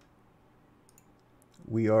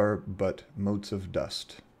 We are but motes of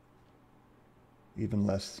dust. Even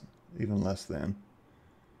less than.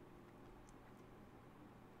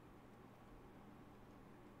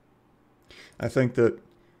 I think that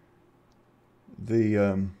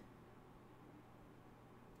the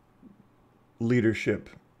leadership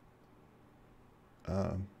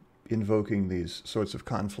invoking these sorts of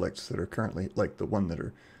conflicts that are currently, like the one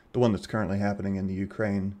that's currently happening in the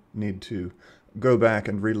Ukraine, need to go back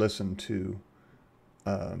and re-listen to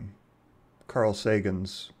Carl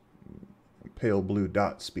Sagan's pale blue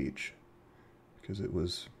dot speech, because it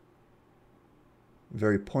was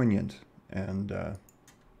very poignant and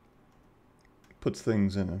puts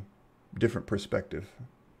things in a different perspective.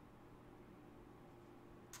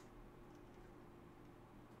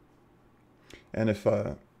 And if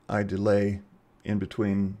I delay in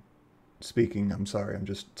between speaking, I'm sorry, I'm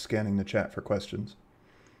just scanning the chat for questions.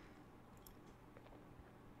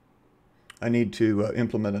 I need to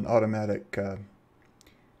implement an automatic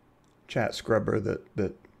chat scrubber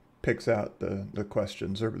that picks out the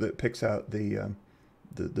questions, or that picks out the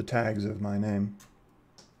tags of my name.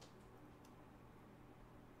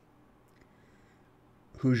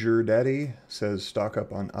 Hoosier Daddy says stock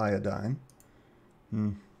up on iodine.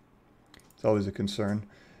 It's always a concern.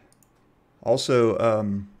 Also,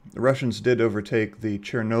 the Russians did overtake the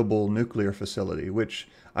Chernobyl nuclear facility, which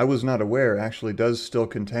I was not aware actually does still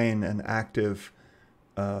contain an active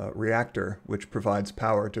reactor, which provides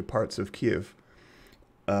power to parts of Kiev.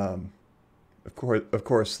 Of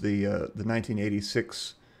course, the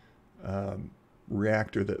 1986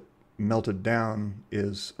 reactor that melted down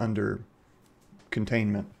is under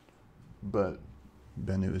containment, but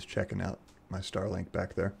Bennu is checking out my Starlink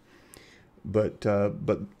back there. But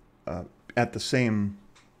at the same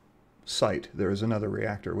site, there is another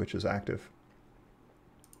reactor which is active,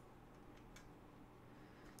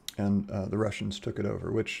 and the Russians took it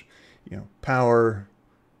over. Which, you know, power,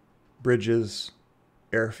 bridges,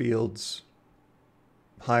 airfields,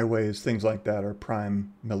 highways, things like that are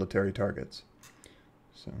prime military targets.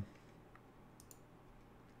 So.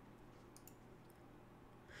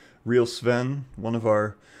 Real Sven, one of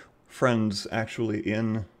our friends actually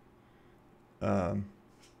in the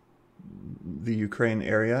Ukraine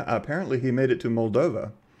area. Apparently he made it to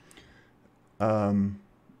Moldova. A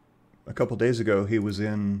couple days ago he was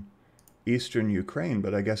in eastern Ukraine,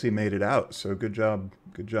 but I guess he made it out. So good job,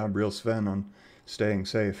 Real Sven, on staying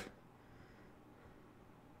safe.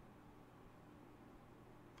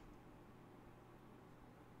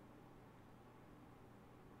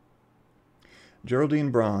 Geraldine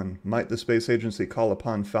Braun, might the space agency call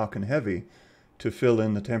upon Falcon Heavy to fill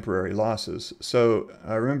in the temporary losses? So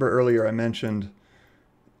I remember earlier I mentioned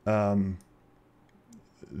the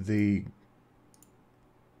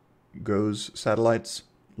GOES satellites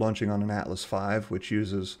launching on an Atlas V, which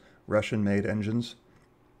uses Russian-made engines.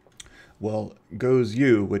 Well,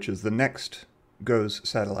 GOES-U, which is the next GOES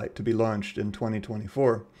satellite to be launched in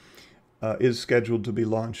 2024, is scheduled to be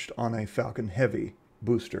launched on a Falcon Heavy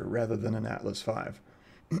booster rather than an Atlas V.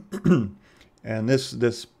 And this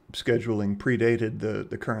scheduling predated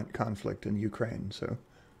the current conflict in Ukraine. So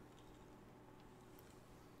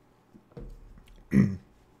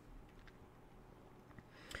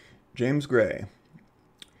James Gray,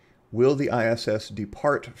 will the ISS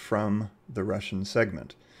depart from the Russian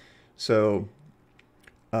segment? So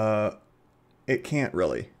it can't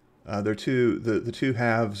really. They're the two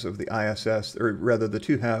halves of the ISS, or rather the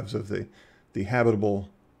two halves of the habitable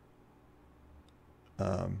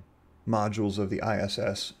modules of the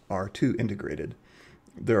ISS are too integrated.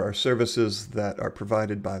 There are services that are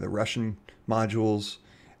provided by the Russian modules.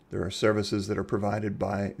 There are services that are provided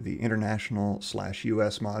by the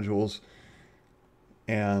international/US modules.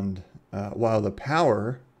 And while the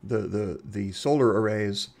power, the solar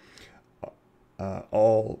arrays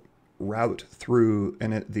all route through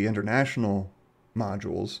the international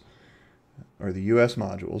modules, or the US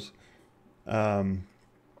modules,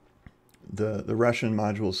 the Russian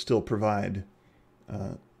modules still provide,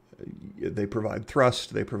 they provide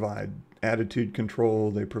thrust, they provide attitude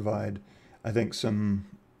control, they provide, I think, some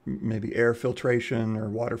maybe air filtration or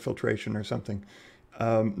water filtration or something.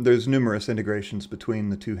 There's numerous integrations between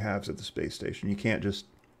the two halves of the space station. You can't just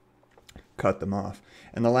cut them off.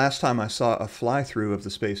 And the last time I saw a fly-through of the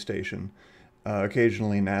space station,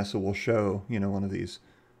 occasionally NASA will show, you know, one of these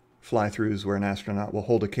fly-throughs where an astronaut will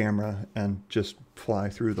hold a camera and just fly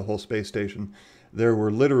through the whole space station. There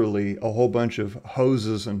were literally a whole bunch of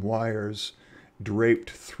hoses and wires draped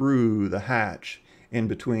through the hatch in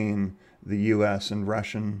between the US and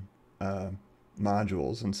Russian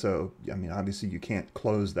modules. And so, I mean, obviously you can't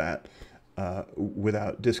close that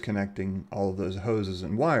without disconnecting all of those hoses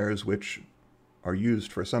and wires, which are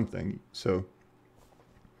used for something. So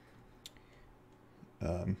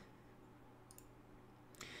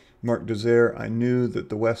Mark Dezaire, I knew that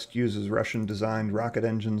the West uses Russian-designed rocket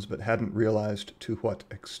engines, but hadn't realized to what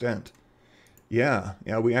extent. Yeah,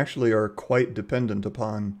 we actually are quite dependent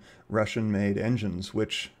upon Russian-made engines,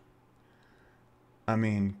 which, I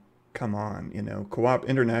mean, come on, you know,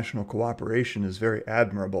 international cooperation is very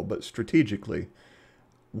admirable, but strategically,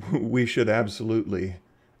 we should absolutely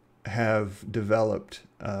have developed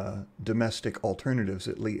domestic alternatives,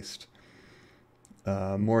 at least,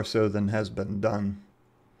 more so than has been done.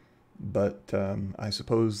 But I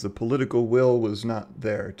suppose the political will was not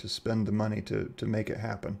there to spend the money to make it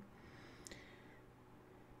happen.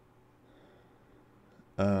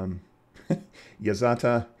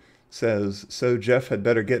 Yazata says, so Jeff had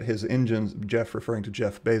better get his engines, Jeff referring to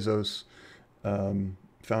Jeff Bezos,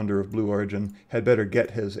 founder of Blue Origin, had better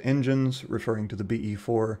get his engines, referring to the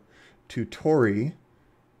BE-4, to Tori,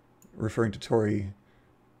 referring to Tori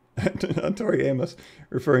Tori Amos,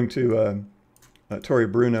 referring to Tori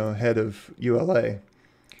Bruno, head of ULA.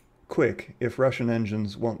 Quick, if Russian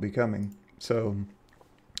engines won't be coming. So,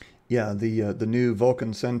 yeah, the new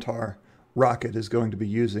Vulcan Centaur rocket is going to be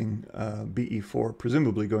using BE-4,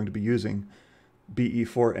 presumably going to be using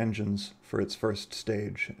BE-4 engines for its first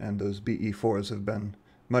stage, and those BE-4s have been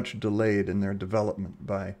much delayed in their development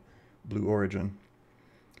by Blue Origin.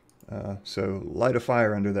 So light a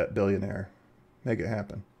fire under that billionaire. Make it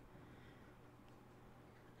happen.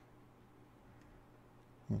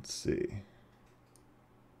 Let's see.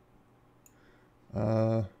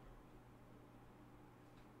 Okay.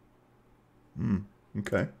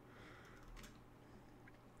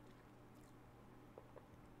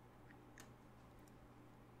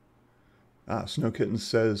 Snow Kittens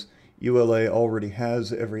says ULA already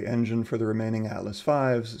has every engine for the remaining Atlas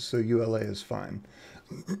Vs, so ULA is fine.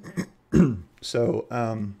 So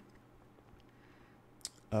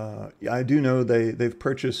I do know they've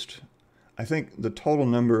purchased, I think the total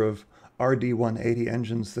number of RD-180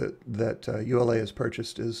 engines that ULA has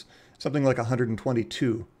purchased is something like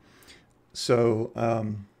 122. So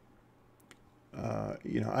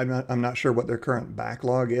you know, I'm not sure what their current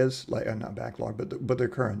backlog is, like not backlog, but their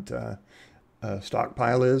current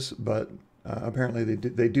stockpile is. But apparently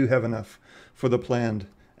they do have enough for the planned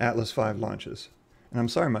Atlas V launches. And I'm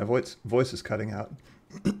sorry, my voice is cutting out.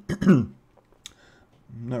 I'm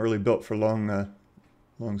not really built for long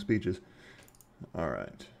speeches. All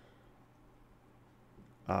right.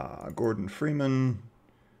 Gordon Freeman.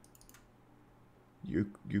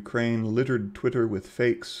 Ukraine littered Twitter with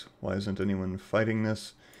fakes. Why isn't anyone fighting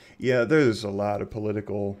this? Yeah, there's a lot of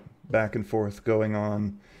political back and forth going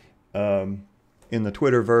on in the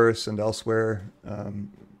Twitterverse and elsewhere,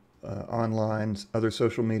 online, other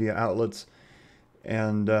social media outlets.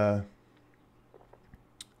 And you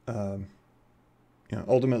know,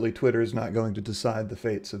 ultimately, Twitter is not going to decide the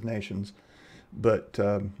fates of nations, but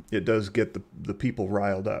it does get the people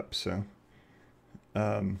riled up. So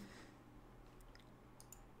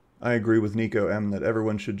I agree with Nico M that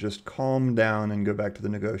everyone should just calm down and go back to the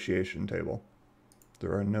negotiation table.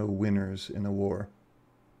 There are no winners in a war.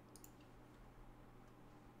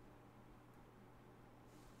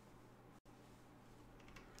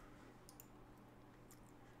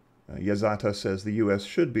 Yazata says the U.S.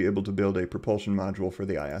 should be able to build a propulsion module for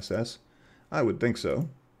the ISS. I would think so.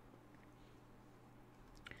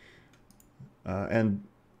 And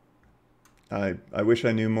I wish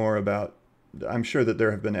I knew more about. I'm sure that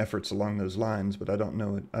there have been efforts along those lines, but I don't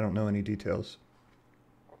know any details.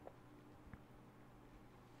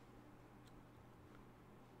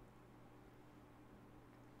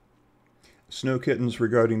 Snow Kittens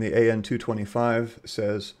regarding the AN-225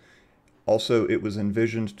 says, also, it was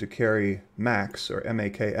envisioned to carry MAX, or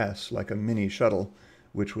MAKS, like a mini shuttle,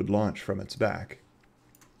 which would launch from its back.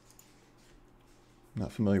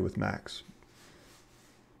 Not familiar with MAX.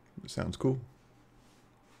 It sounds cool.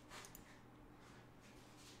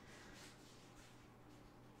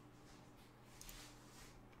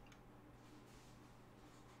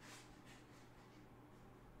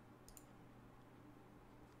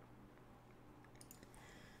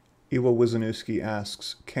 Iwo Wizanowski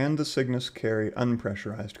asks, can the Cygnus carry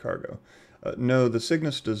unpressurized cargo? No, the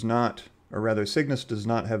Cygnus does not, or rather Cygnus does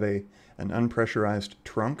not have an unpressurized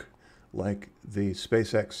trunk like the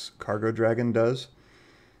SpaceX Cargo Dragon does.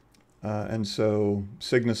 And so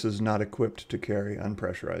Cygnus is not equipped to carry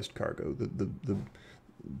unpressurized cargo.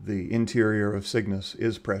 The interior of Cygnus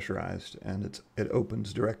is pressurized, and it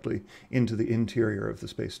opens directly into the interior of the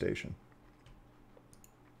space station.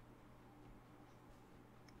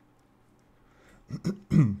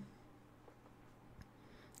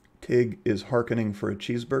 Tig is hearkening for a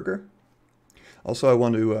cheeseburger. Also, I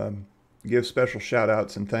want to give special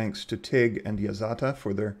shout-outs and thanks to Tig and Yazata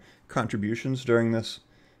for their contributions during this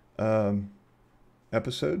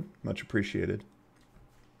episode. Much appreciated.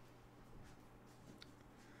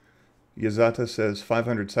 Yazata says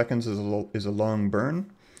 500 seconds is a long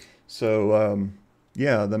burn. So,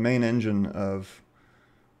 yeah, the main engine of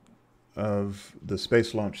the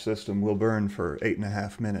space launch system will burn for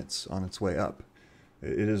 8.5 minutes on its way up.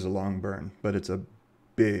 It is a long burn, but it's a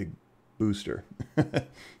big booster.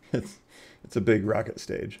 It's a big rocket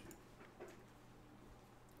stage.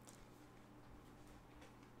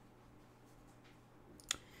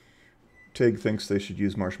 Tig thinks they should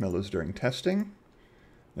use marshmallows during testing.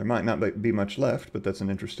 There might not be much left, but that's an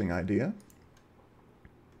interesting idea.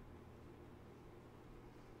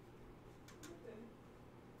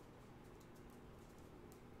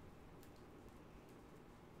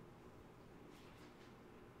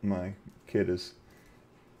 My kid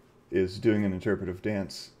is doing an interpretive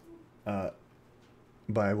dance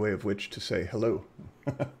by way of which to say hello.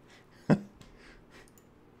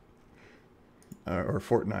 Or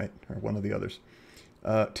Fortnite, or one of the others.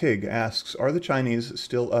 Tig asks, are the Chinese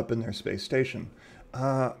still up in their space station?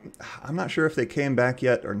 I'm not sure if they came back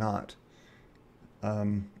yet or not.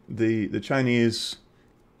 The Chinese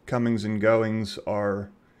comings and goings are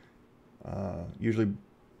usually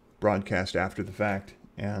broadcast after the fact,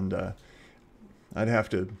 and I'd have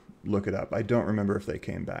to look it up. I don't remember if they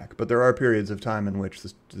came back, but there are periods of time in which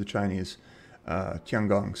the Chinese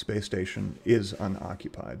Tiangong space station is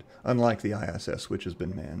unoccupied, unlike the ISS, which has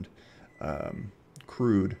been manned,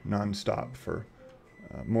 crewed nonstop for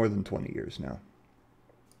more than 20 years now.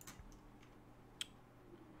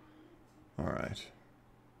 All right.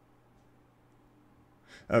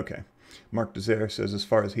 Okay. Mark Desire says, as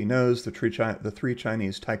far as he knows, the three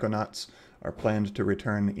Chinese taikonauts are planned to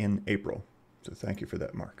return in April. So thank you for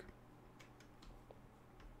that, Mark.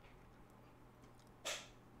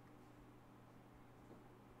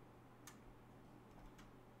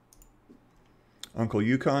 Uncle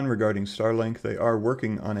Yukon, regarding Starlink, they are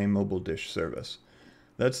working on a mobile dish service.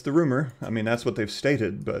 That's the rumor. I mean, that's what they've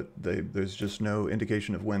stated, but there's just no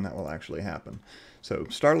indication of when that will actually happen. So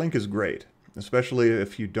Starlink is great, especially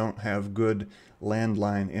if you don't have good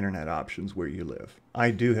landline internet options where you live.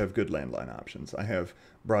 I do have good landline options. I have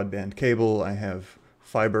broadband cable, I have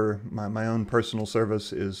fiber. My own personal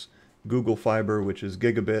service is Google Fiber, which is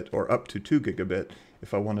gigabit or up to 2 gigabit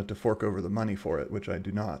if I wanted to fork over the money for it, which I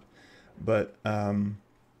do not. But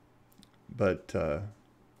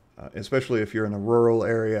especially if you're in a rural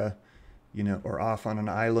area, you know, or off on an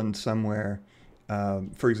island somewhere.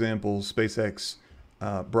 For example, SpaceX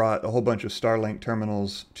brought a whole bunch of Starlink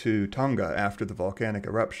terminals to Tonga after the volcanic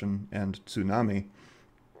eruption and tsunami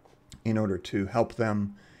in order to help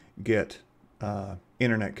them get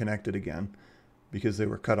internet connected again because they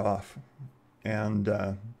were cut off.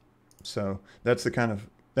 And so that's the kind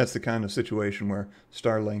of situation where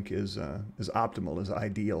Starlink is optimal, is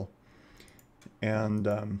ideal. And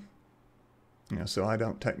you know, so I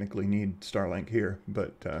don't technically need Starlink here,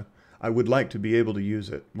 but I would like to be able to use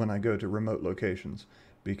it when I go to remote locations,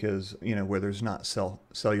 because, you know, where there's not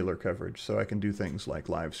cellular coverage, so I can do things like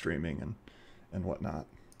live streaming and whatnot.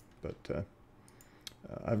 But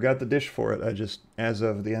I've got the dish for it. I just, as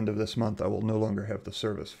of the end of this month, I will no longer have the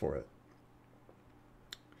service for it.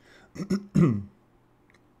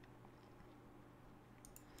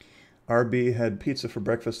 RB had pizza for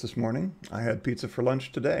breakfast this morning. I had pizza for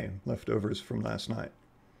lunch today, leftovers from last night.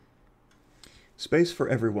 Space for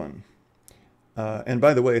Everyone. And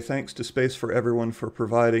by the way, thanks to Space for Everyone for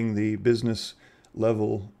providing the business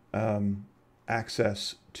level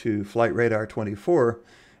access to Flight Radar 24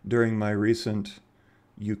 during my recent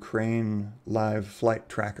Ukraine live flight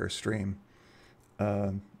tracker stream.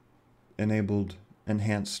 Enabled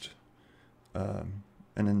enhancements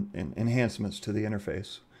to the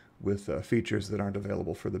interface with features that aren't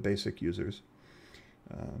available for the basic users.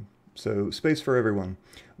 So, Space for Everyone.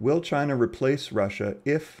 Will China replace Russia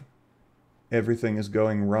if everything is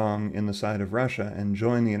going wrong in the side of Russia and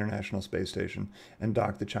join the International Space Station and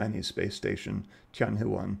dock the Chinese space station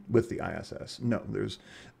Tianhe-1 with the ISS? No, there's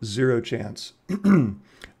zero chance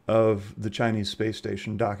of the Chinese space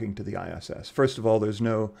station docking to the ISS. First of all, there's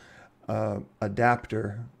no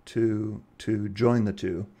adapter to join the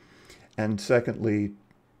two. And secondly,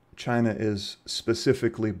 China is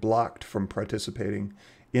specifically blocked from participating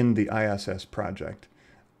in the ISS project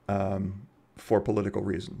for political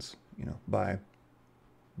reasons, you know, by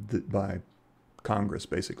Congress,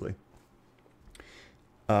 basically.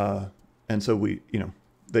 And so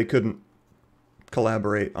they couldn't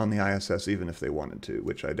collaborate on the ISS even if they wanted to,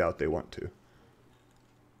 which I doubt they want to.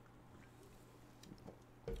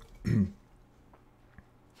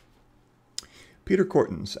 Peter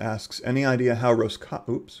Cortons asks, any idea how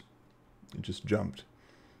oops, it just jumped.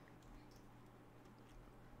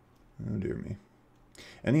 Oh dear me.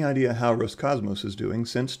 Any idea how Roscosmos is doing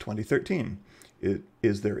since 2013?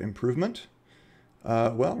 Is there improvement?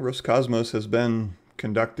 Well, Roscosmos has been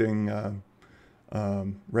conducting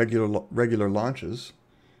regular launches.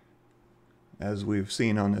 As we've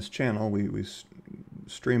seen on this channel, we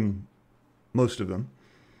stream most of them.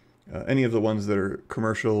 Any of the ones that are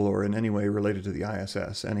commercial or in any way related to the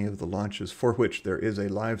ISS, any of the launches for which there is a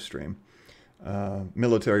live stream.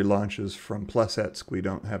 Military launches from Plesetsk we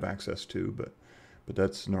don't have access to, but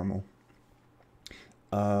that's normal.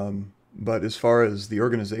 But as far as the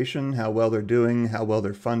organization, how well they're doing, how well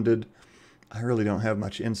they're funded, I really don't have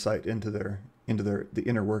much insight into the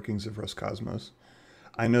inner workings of Roscosmos.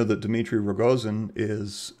 I know that Dmitry Rogozin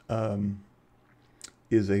is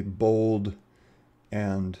a bold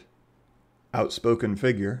and outspoken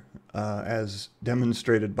figure, as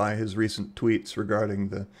demonstrated by his recent tweets regarding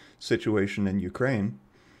the situation in Ukraine.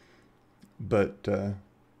 But, you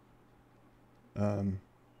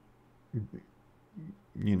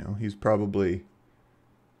know, he's probably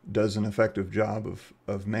does an effective job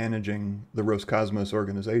of managing the Roscosmos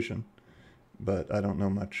organization, but I don't know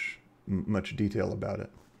much detail about it.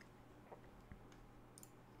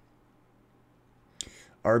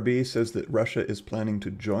 RB says that Russia is planning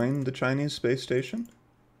to join the Chinese space station.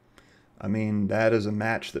 I mean, that is a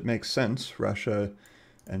match that makes sense. Russia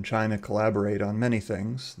and China collaborate on many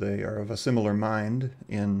things. They are of a similar mind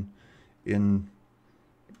in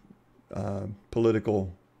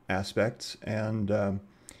political aspects, and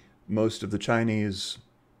most of the Chinese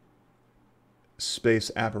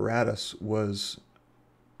space apparatus was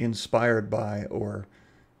inspired by or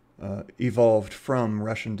evolved from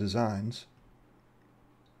Russian designs.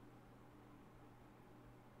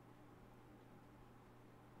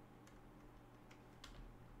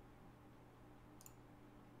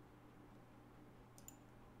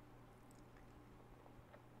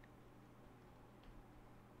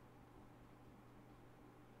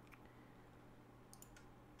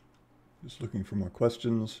 Just looking for more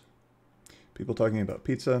questions. People talking about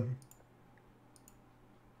pizza.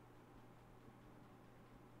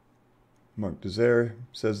 Mark Desire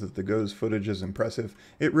says that the GOES footage is impressive.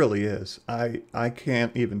 It really is. I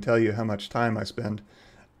can't even tell you how much time I spend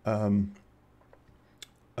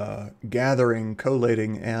gathering,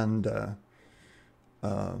 collating, and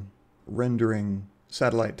rendering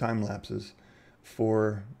satellite time lapses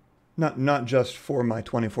for not just for my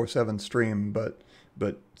 24/7 stream, but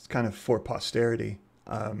it's kind of for posterity.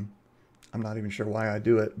 I'm not even sure why I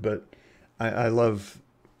do it, but I love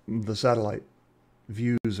the satellite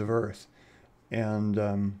views of Earth. And,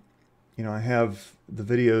 you know, I have the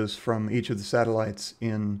videos from each of the satellites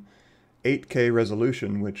in 8K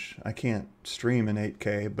resolution, which I can't stream in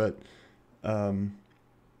 8K, but I've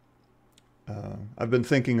been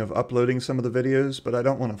thinking of uploading some of the videos, but I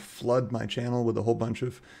don't want to flood my channel with a whole bunch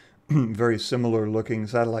of very similar looking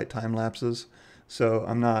satellite time lapses. So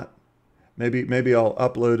I'm not, maybe I'll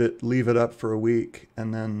upload it, leave it up for a week,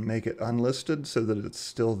 and then make it unlisted so that it's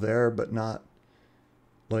still there, but not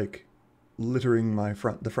like littering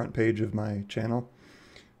the front page of my channel.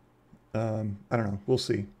 I don't know, we'll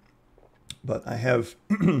see. But I have,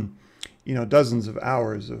 you know, dozens of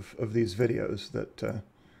hours of these videos that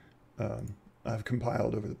I've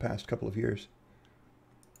compiled over the past couple of years.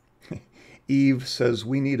 Eve says,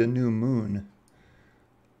 we need a new moon.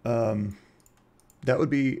 That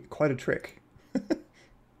would be quite a trick.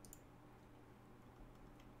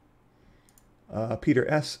 Peter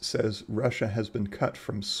S. says, Russia has been cut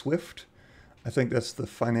from SWIFT. I think that's the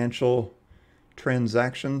financial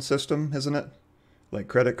transaction system, isn't it? Like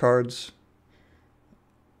credit cards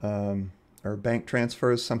or bank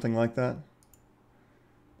transfers, something like that.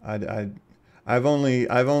 I've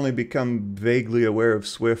only become vaguely aware of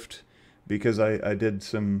SWIFT because I did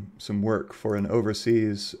some work for an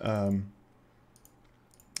overseas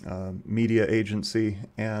media agency,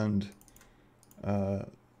 and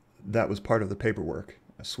that was part of the paperwork.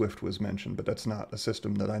 SWIFT was mentioned, but that's not a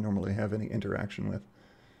system that I normally have any interaction with.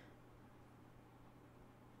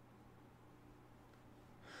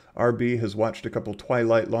 RB has watched a couple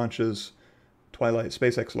Twilight SpaceX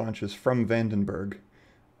launches from Vandenberg.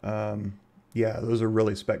 Yeah, those are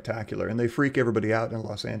really spectacular, and they freak everybody out in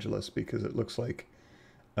Los Angeles because it looks like,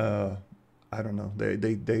 I don't know,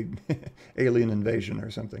 they alien invasion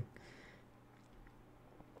or something.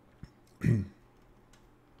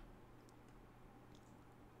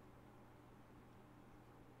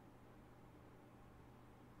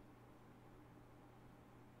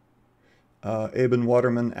 Aben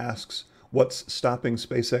Waterman asks, what's stopping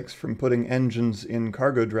SpaceX from putting engines in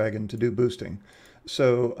Cargo Dragon to do boosting?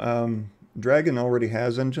 So Dragon already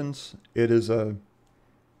has engines. It is a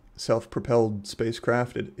self-propelled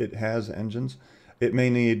spacecraft. It has engines. It may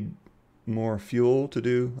need more fuel to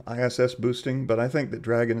do ISS boosting, but I think that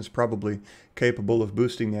Dragon is probably capable of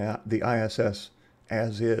boosting the ISS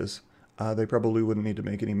as is. They probably wouldn't need to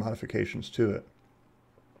make any modifications to it.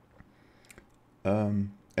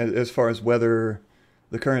 As far as whether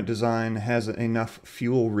the current design has enough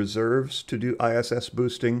fuel reserves to do ISS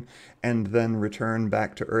boosting and then return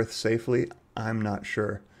back to Earth safely, I'm not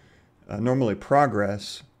sure. Normally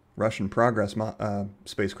Russian Progress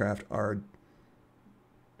spacecraft are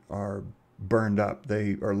burned up.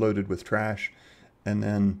 They are loaded with trash and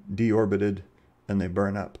then deorbited and they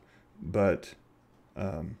burn up. But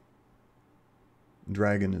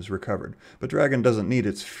Dragon is recovered. But Dragon doesn't need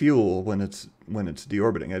its fuel when it's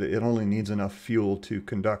deorbiting. It only needs enough fuel to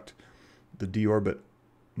conduct the deorbit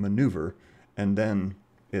maneuver, and then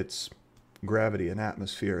it's gravity and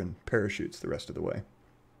atmosphere and parachutes the rest of the way.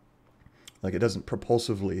 Like, it doesn't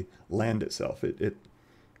propulsively land itself. It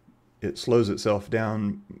slows itself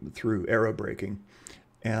down through aerobraking,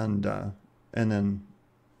 and then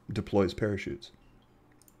deploys parachutes.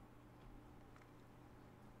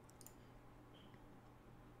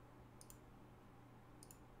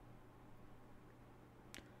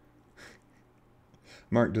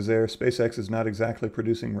 Mark Desire, SpaceX is not exactly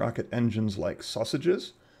producing rocket engines like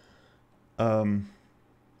sausages. It's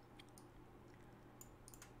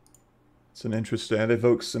an interesting, it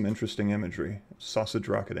evokes some interesting imagery. Sausage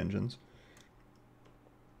rocket engines.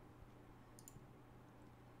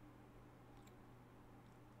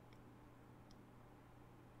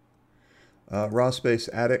 Raw Space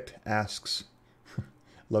Addict asks,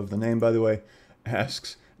 love the name by the way,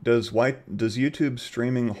 asks, does YouTube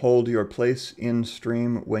streaming hold your place in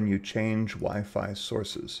stream when you change Wi-Fi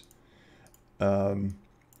sources? I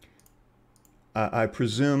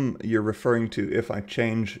presume you're referring to if I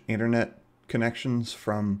change internet connections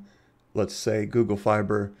from, let's say, Google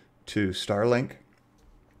Fiber to Starlink.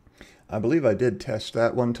 I believe I did test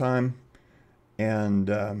that one time, and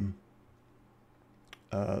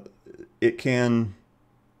it can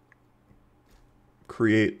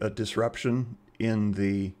create a disruption in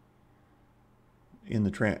the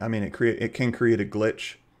it can create a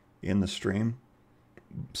glitch in the stream,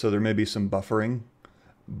 so there may be some buffering,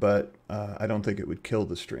 but I don't think it would kill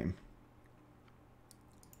the stream.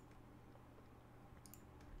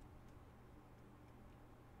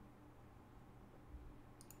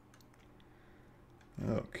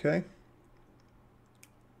 Okay.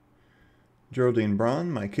 Geraldine Braun,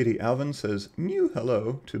 my kitty Alvin, says mew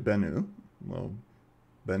hello to Bennu. Well,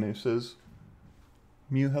 Bennu says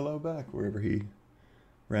mew hello back wherever he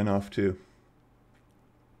ran off to.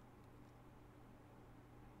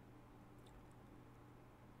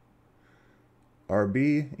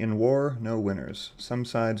 RB, in war, no winners. Some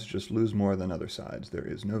sides just lose more than other sides. There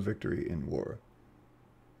is no victory in war.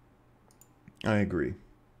 I agree.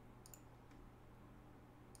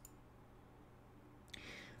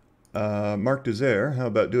 Mark Desire, how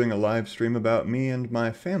about doing a live stream about me and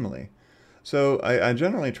my family? So I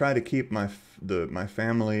generally try to keep my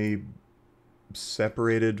family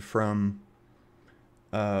separated from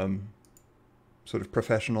sort of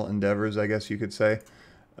professional endeavors, I guess you could say.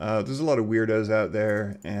 There's a lot of weirdos out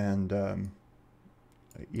there, and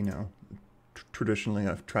you know, traditionally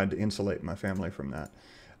I've tried to insulate my family from that.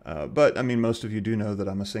 But I mean, most of you do know that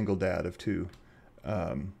I'm a single dad of 2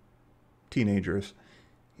 teenagers,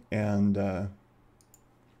 and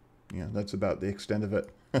yeah, that's about the extent of it.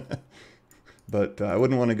 But I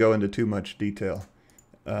wouldn't want to go into too much detail.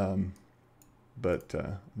 But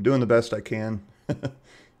I'm doing the best I can.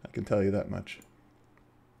 I can tell you that much.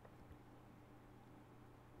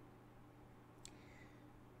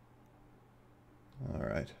 All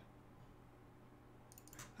right.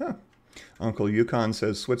 Huh. Uncle Yukon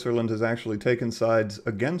says Switzerland has actually taken sides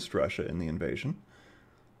against Russia in the invasion.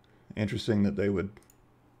 Interesting that they would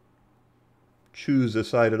choose a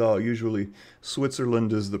side at all. Usually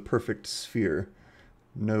Switzerland is the perfect sphere.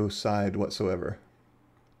 No side whatsoever.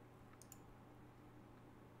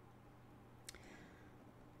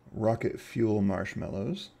 Rocket fuel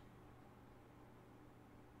marshmallows.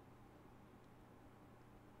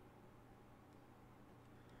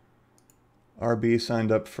 RB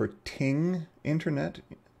signed up for Ting Internet.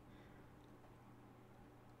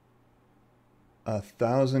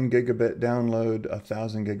 1,000 gigabit download,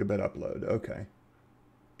 1,000 gigabit upload. Okay.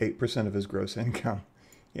 8% of his gross income.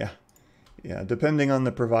 Yeah. Yeah. Depending on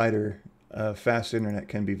the provider, fast internet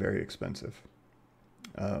can be very expensive.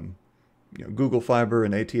 You know, Google Fiber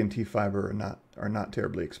and AT&T Fiber are not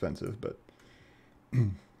terribly expensive, but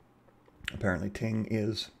apparently Ting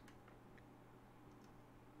is.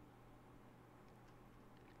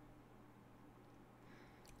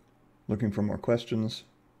 Looking for more questions.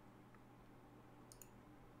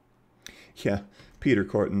 Yeah, Peter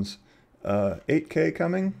Cortons. 8K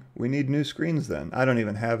coming? We need new screens then. I don't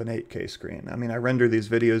even have an 8K screen. I mean, I render these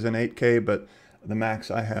videos in 8K, but the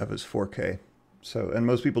max I have is 4K. So, and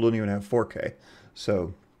most people don't even have 4K.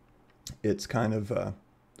 So it's kind of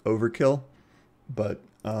overkill, but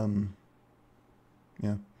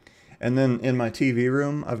yeah. And then in my TV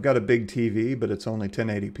room, I've got a big TV, but it's only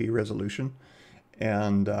 1080p resolution.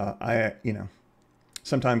 And you know,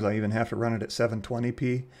 sometimes I even have to run it at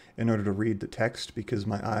 720p in order to read the text because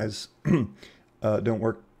my eyes don't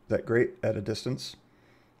work that great at a distance.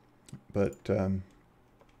 But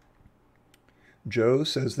Joe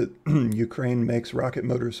says that Ukraine makes rocket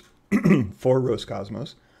motors for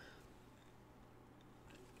Roscosmos.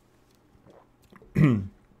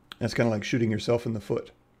 That's kind of like shooting yourself in the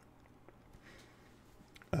foot.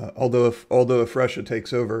 Although if Russia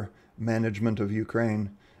takes over management of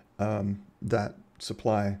Ukraine, that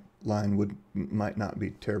supply line might not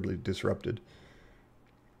be terribly disrupted.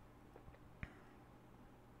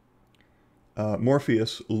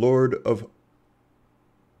 Morpheus, Lord of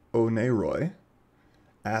Oneroy,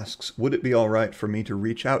 asks, would it be all right for me to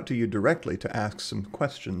reach out to you directly to ask some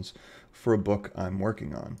questions for a book I'm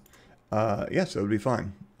working on? Yes, that would be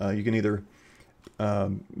fine. You can either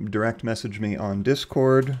direct message me on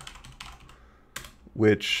Discord,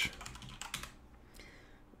 which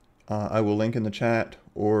I will link in the chat,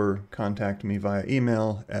 or contact me via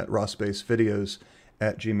email at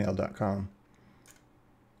rawspacevideos@gmail.com.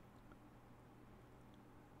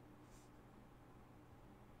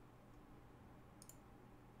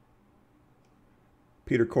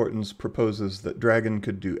 Peter Cortons proposes that Dragon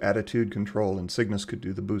could do attitude control and Cygnus could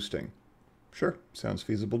do the boosting. Sure, sounds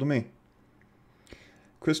feasible to me.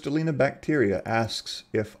 Crystallina Bacteria asks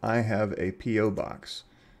if I have a P.O. box.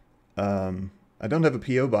 I don't have a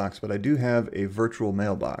P.O. box, but I do have a virtual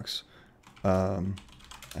mailbox. I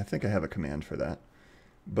think I have a command for that.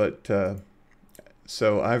 But,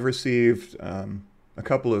 so I've received a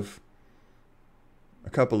couple of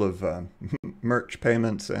merch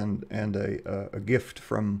payments and a gift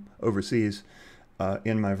from overseas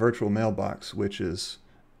in my virtual mailbox, which is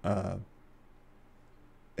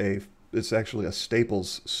it's actually a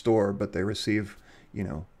Staples store, but they receive, you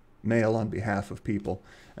know, mail on behalf of people,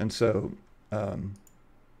 and so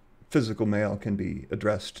physical mail can be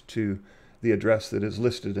addressed to the address that is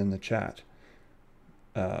listed in the chat,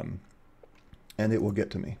 and it will get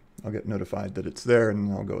to me. I'll get notified that it's there,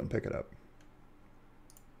 and I'll go and pick it up.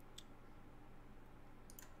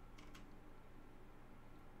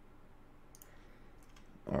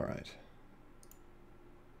 All right.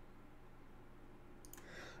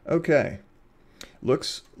 Okay.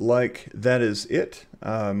 Looks like that is it.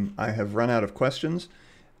 I have run out of questions.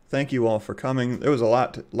 Thank you all for coming. There was a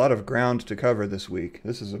lot of ground to cover this week.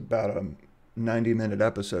 This is about a 90-minute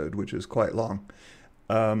episode, which is quite long.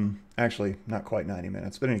 Actually, not quite 90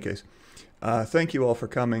 minutes, but in any case, thank you all for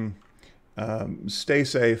coming. Stay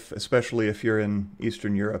safe, especially if you're in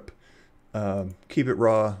Eastern Europe. Keep it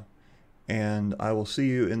raw. And I will see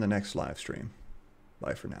you in the next live stream.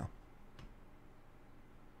 Bye for now.